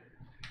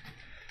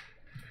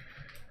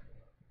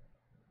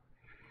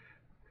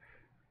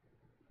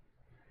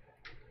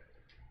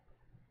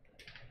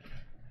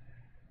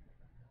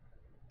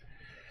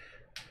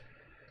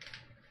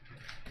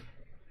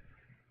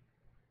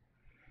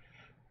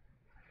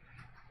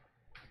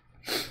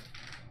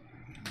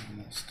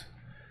 Almost.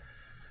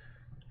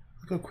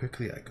 Look how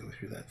quickly I go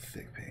through that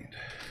thick paint.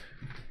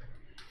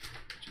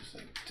 It just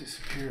like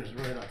disappears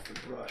right off the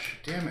brush.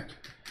 Damn it.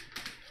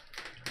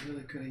 I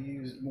really could have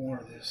used more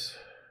of this.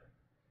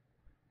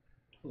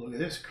 Look at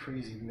this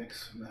crazy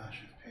mix and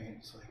mash of paint.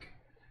 It's like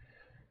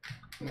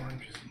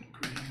oranges and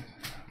greens.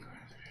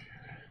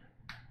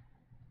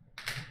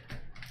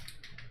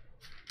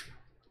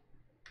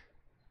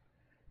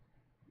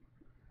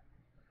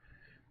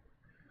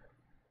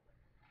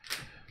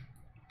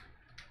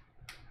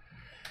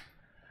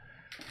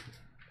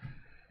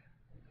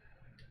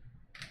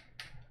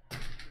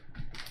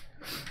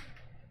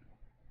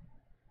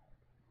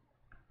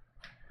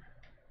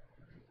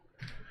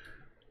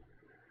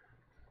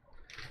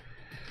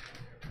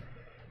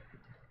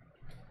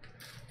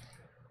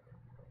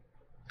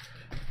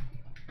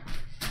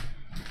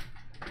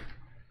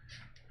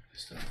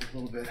 A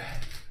little bit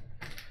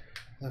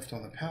left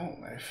on the palette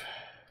knife.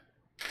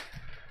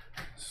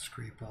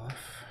 Scrape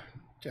off.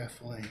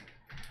 Definitely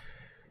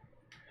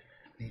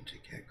need to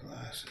get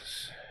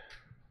glasses.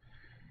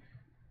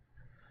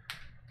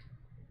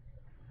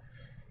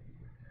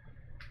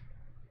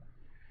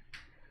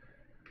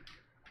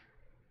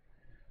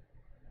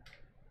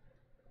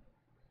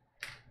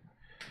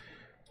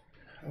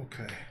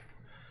 Okay.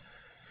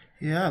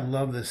 Yeah, I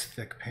love this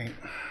thick paint.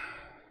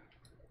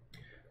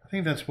 I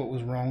think that's what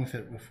was wrong with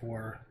it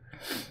before.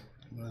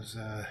 It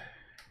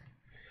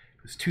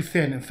was too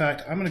thin. In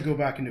fact, I'm going to go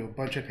back into a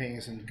bunch of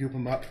paintings and goop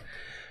them up.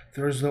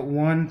 There's that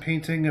one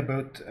painting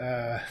about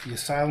the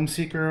asylum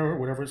seeker, or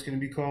whatever it's going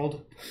to be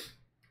called,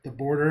 the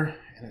border,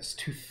 and it's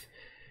too.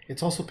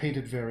 It's also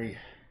painted very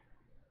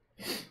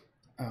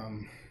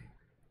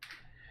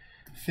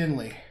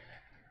thinly.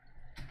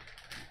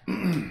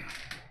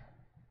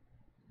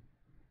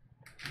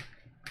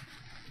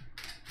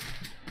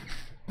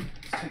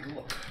 Let's take a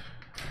look.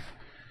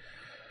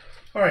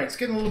 All right, it's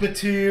getting a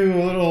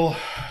little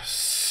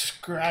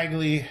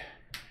scraggly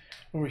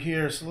over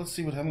here. So let's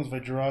see what happens if I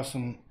draw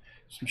some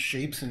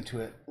shapes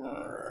into it.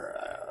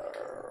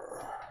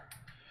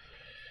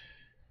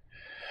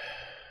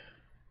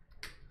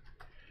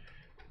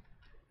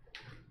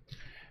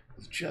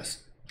 It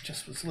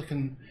just was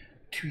looking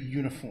too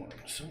uniform.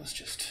 So let's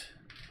just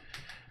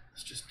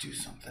do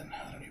something.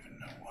 I don't even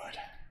know what.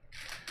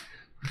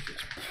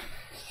 Let's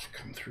just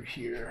come through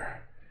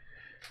here.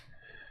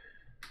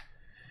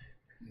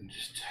 And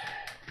just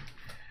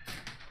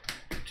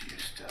do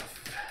stuff.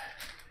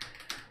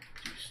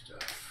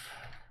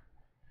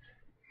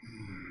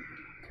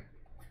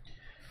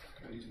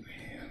 Gotta use my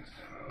hands.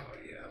 Oh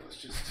yeah,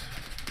 let's just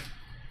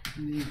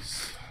need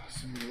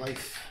some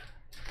life.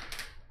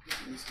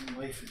 Need some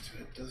life into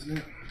it, doesn't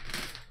it?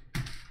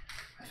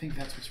 I think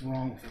that's what's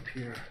wrong with up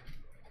here.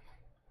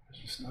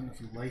 There's just not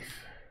enough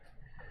life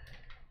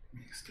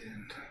mixed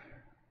in.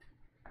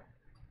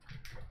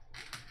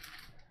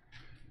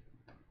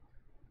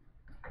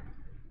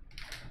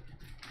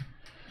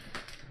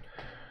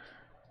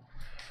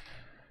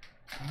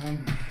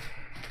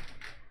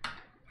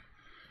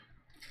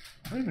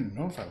 I don't even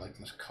know if I like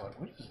this color.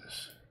 What is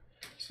this?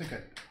 It's like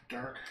a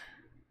dark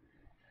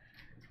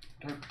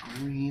dark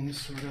green,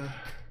 sort of.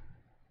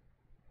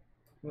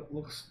 What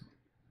looks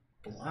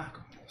black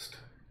almost.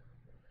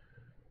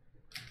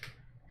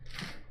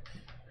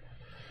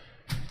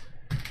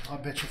 I'll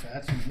bet you if I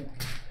add some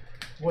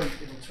white,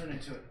 it'll turn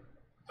into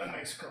a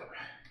nice color.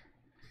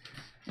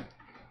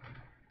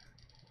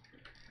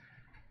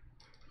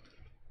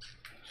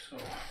 So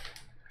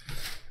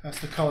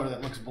that's the color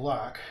that looks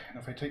black. And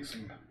if I take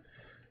some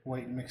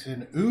white and mix it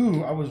in,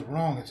 ooh, I was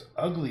wrong. It's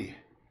ugly.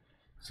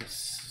 It's a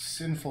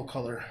sinful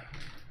color.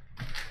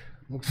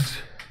 Looks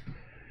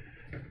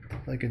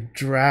like a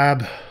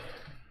drab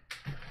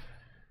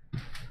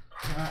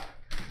crap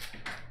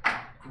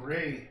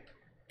gray.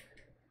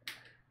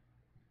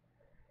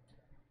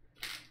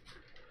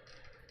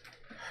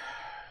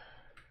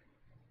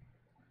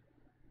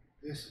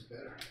 This is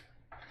better.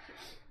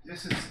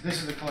 This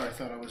is the color I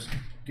thought I was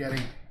getting.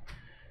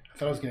 I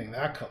thought I was getting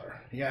that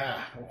color.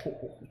 Yeah.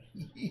 Oh,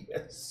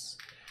 yes.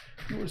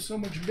 You are so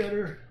much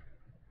better.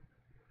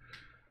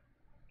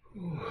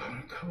 Ooh,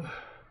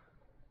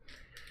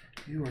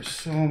 you are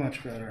so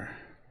much better.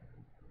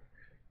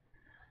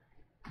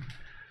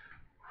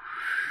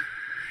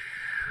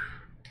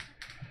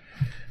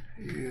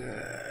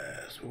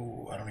 Yes.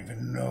 Oh, I don't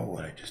even know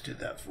what I just did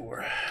that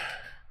for.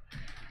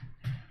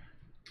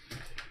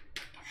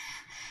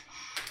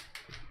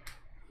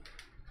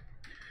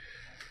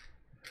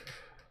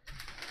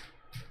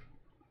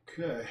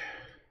 Okay.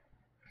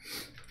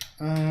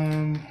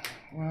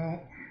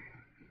 Well,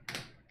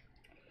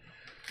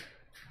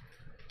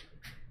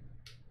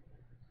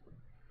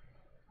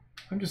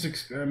 I'm just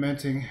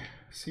experimenting,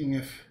 seeing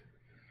if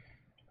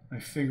my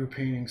finger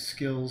painting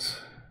skills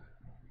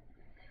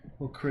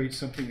will create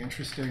something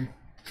interesting,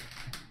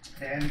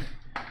 and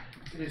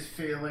it is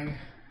failing.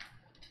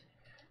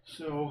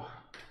 So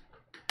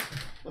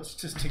let's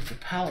just take the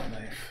palette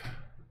knife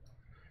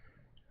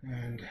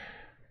and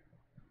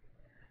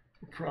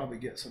we'll probably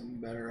get something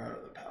better out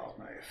of the palette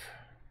knife.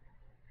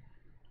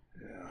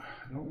 Yeah,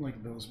 I don't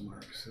like those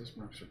marks. Those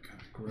marks are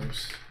kind of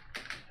gross.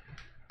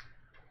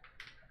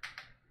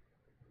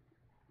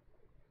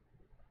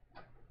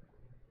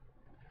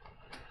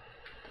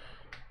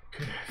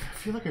 Okay, I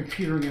feel like I'm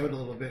petering out a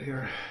little bit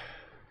here.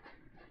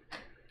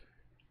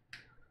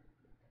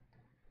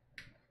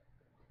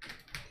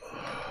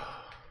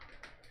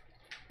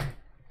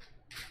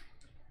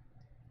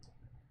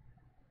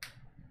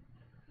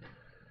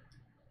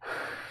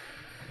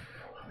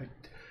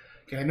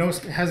 Okay, I know it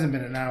hasn't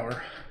been an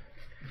hour,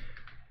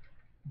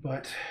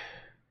 but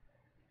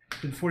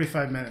it's been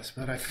 45 minutes,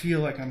 but I feel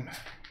like I'm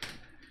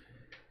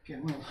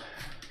getting a little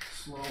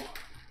slow.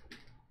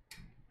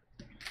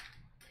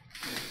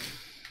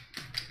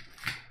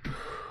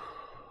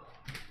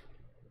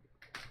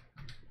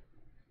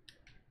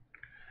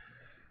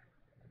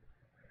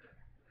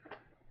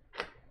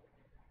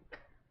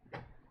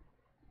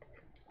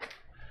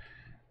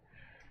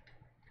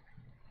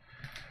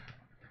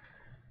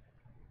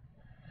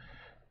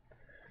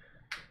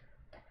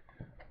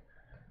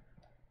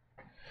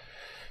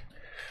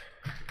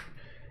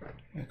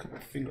 A couple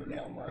of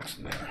fingernail marks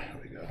in there.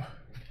 There we go.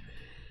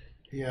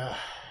 Yeah,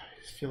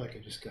 I just feel like I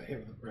just got hit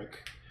with a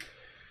brick.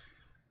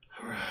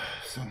 Or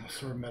some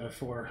sort of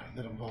metaphor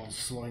that involves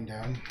slowing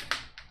down.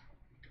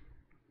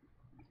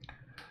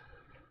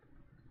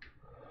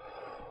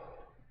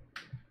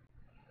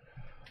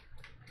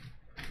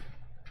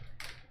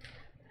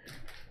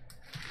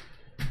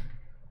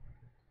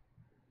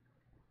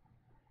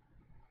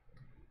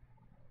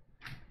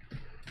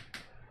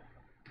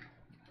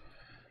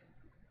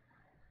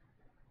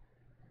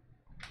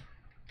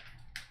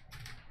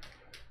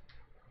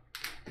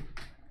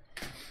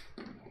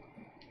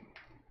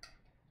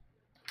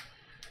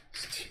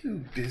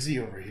 Too busy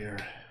over here.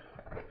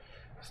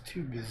 It's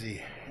too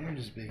busy. I'm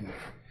just being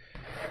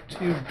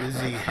too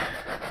busy.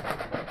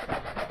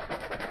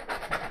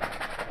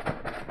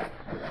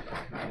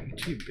 I'm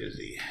too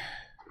busy.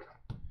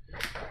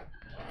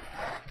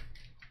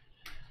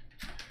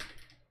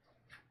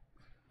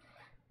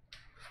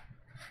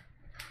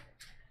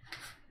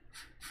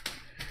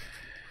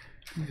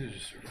 These are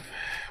just sort of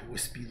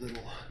wispy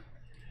little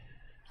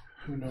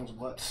who knows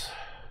what's.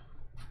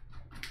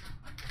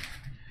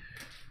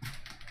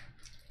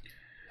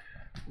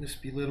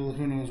 Wispy little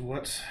who knows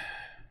what.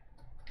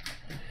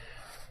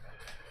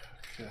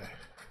 Okay.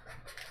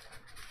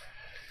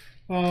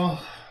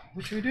 Well,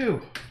 what should we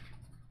do?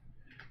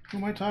 Who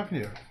am I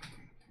talking to?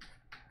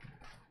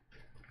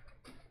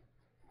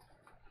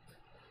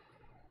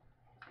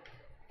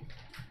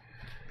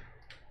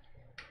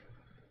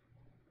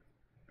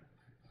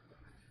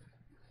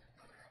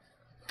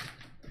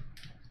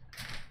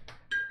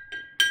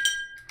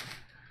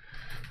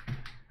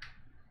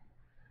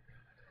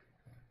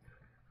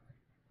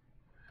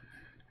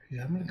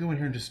 Yeah, I'm going to go in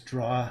here and just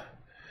draw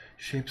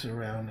shapes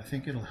around. I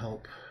think it'll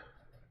help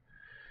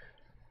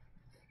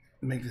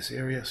make this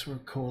area sort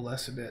of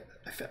coalesce a bit.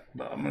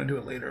 But I'm going to do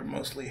it later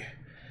mostly.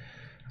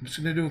 I'm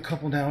just going to do a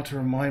couple now to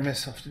remind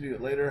myself to do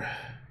it later.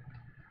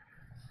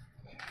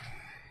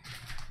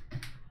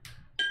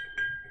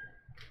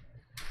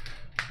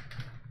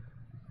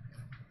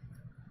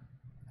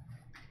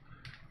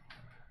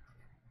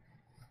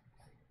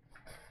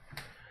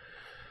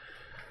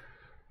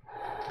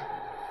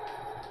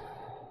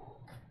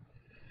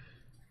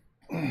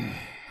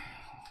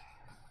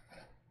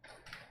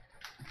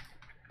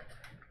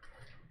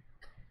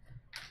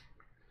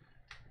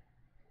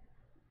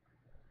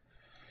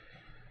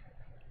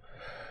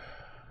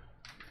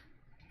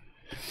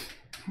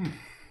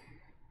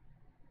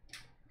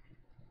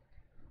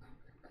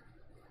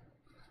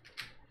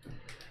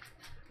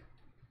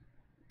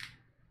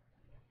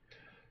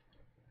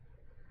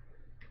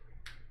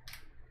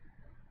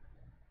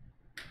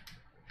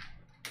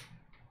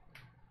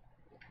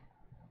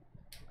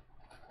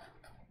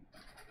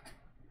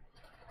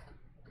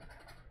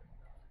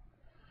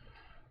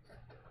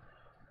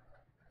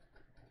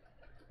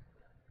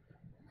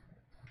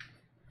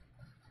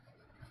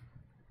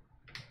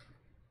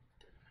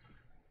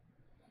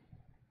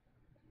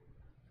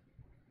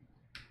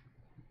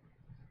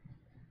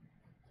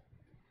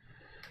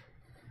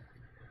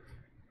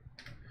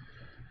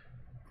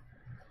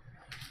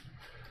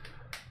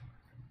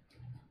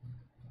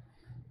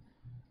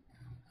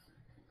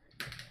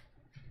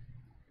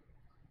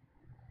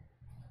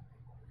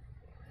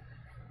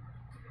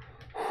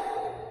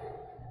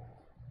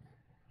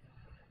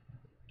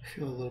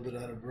 feel a little bit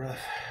out of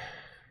breath.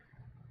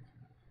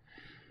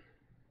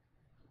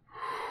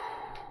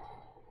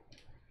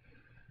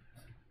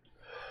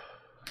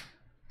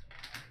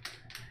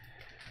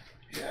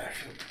 Yeah, I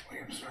feel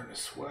like I'm starting to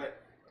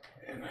sweat,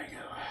 and I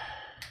got my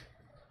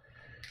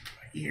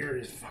ear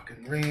is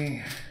fucking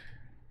ringing.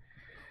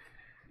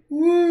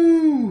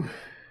 Woo!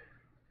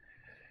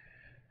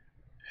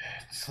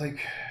 It's like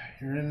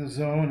you're in the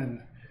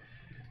zone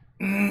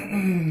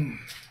and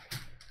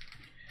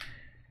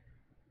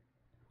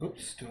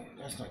oops,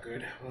 that's not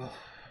good. Well,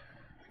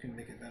 I can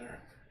make it better.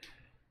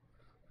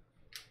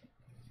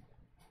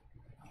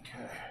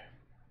 Okay.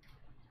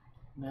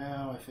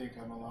 Now I think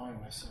I'm allowing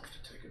myself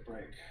to take a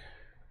break.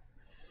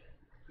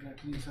 Can I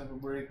please have a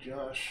break,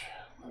 Josh?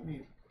 Let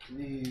me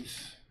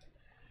please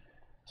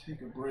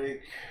take a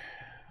break.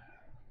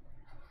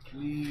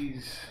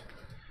 Please.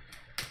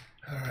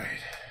 All right.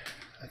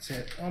 That's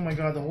it. Oh my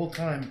God, the whole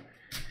time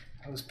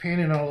I was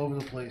painting all over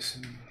the place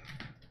and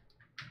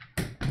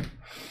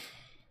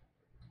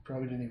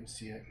probably didn't even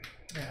see it.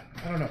 Yeah,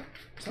 I don't know.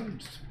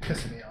 Something's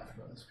pissing me off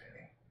about this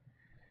painting.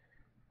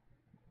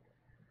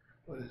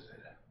 What is it?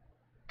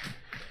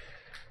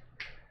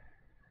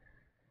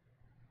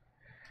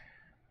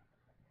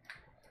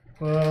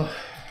 Well,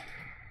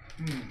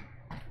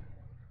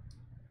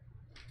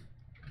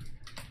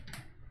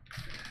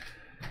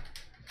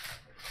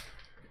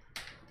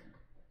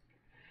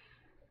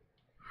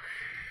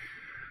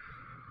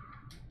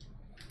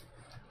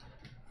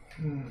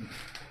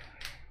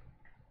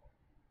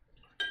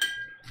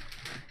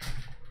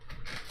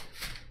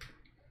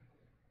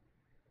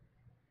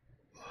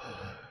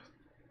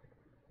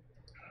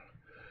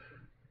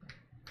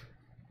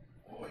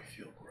 Oh, I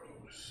feel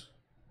gross.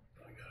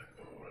 I gotta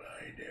go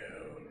lie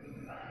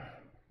down.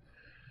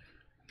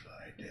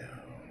 Lie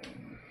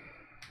down.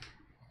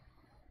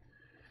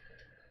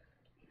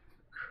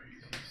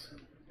 Crazy son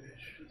of a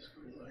bitch. Just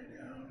go lie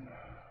down.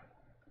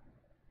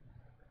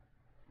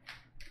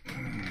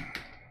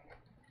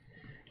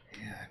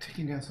 Yeah,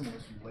 taking down some of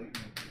this light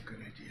might be a good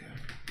idea.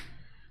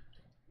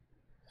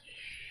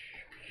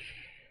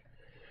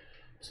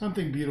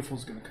 Something beautiful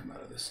is going to come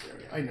out of this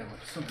area. I know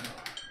it somehow.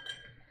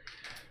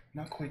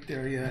 Not quite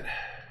there yet.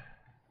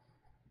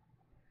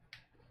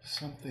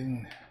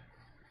 Something.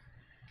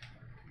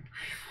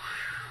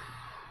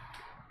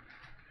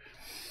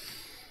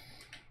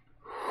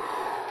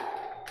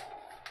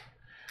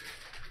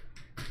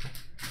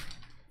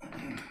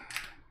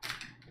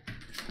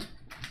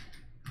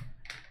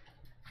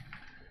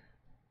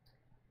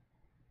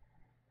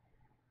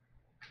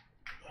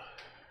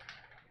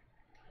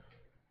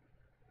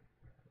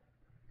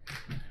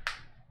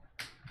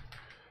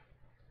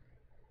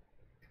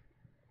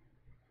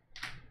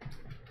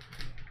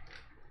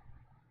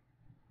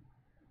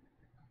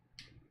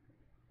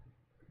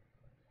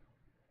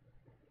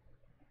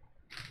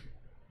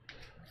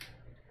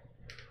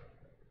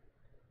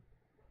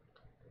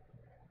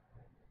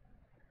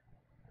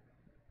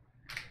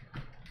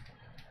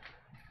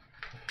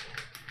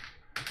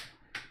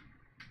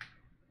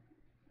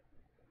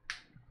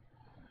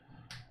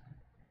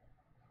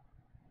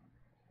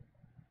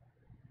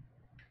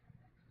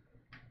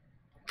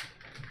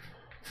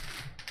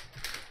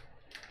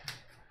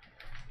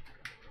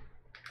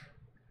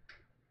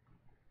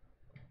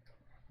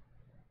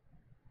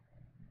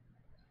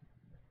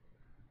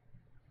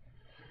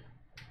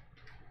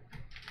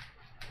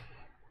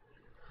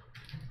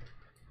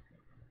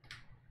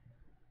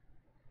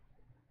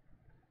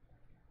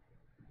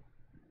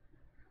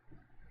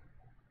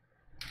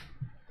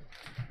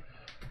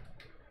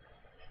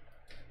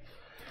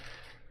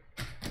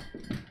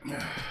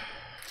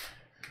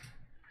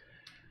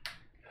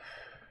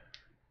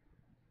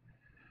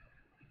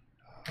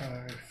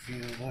 I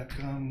feel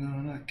like I'm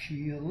gonna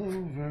keel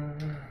over.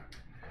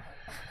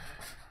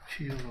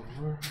 Keel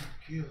over,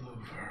 keel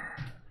over.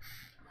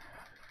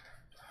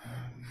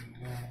 I'm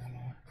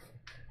gonna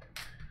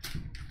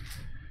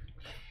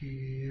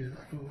keel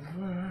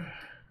over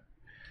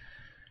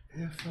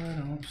if I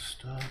don't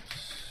stop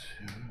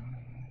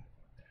soon.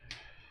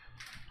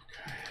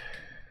 Okay.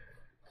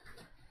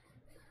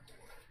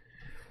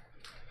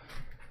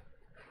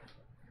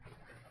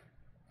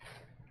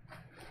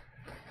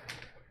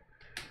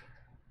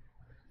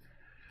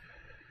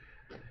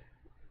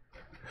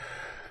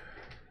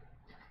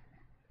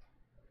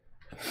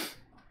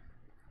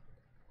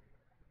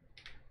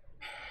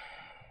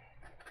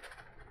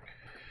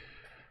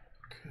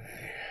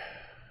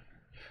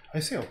 I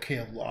say okay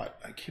a lot.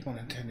 I keep on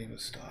intending to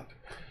stop.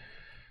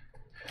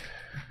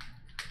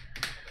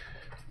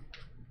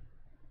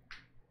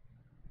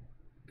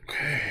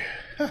 Okay.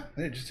 Huh,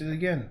 I just did it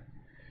again.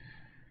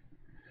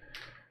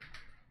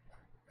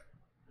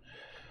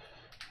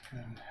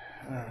 And,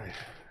 all right.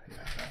 Yeah,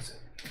 that's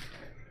it.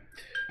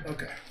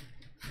 Okay.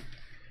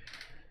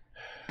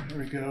 There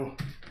we go.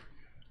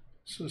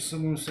 So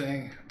someone was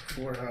saying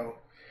before how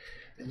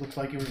it looked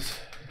like it was,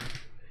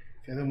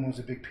 the other one was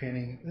a big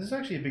painting. This is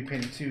actually a big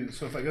painting too.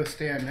 So if I go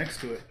stand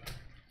next to it,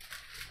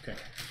 okay.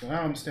 So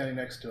now I'm standing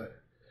next to it,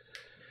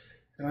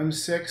 and I'm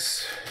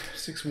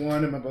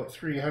 6'1". I'm about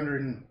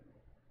 300 and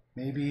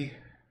maybe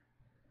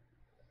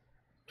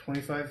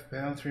 25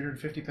 pounds,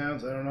 350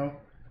 pounds, I don't know.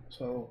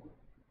 So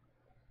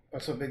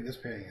that's how big this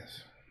painting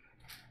is.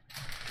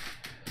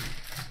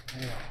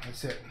 Anyway,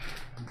 that's it.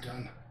 I'm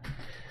done.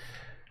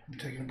 I'm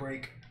taking a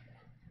break.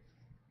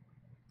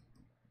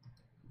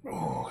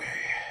 Okay.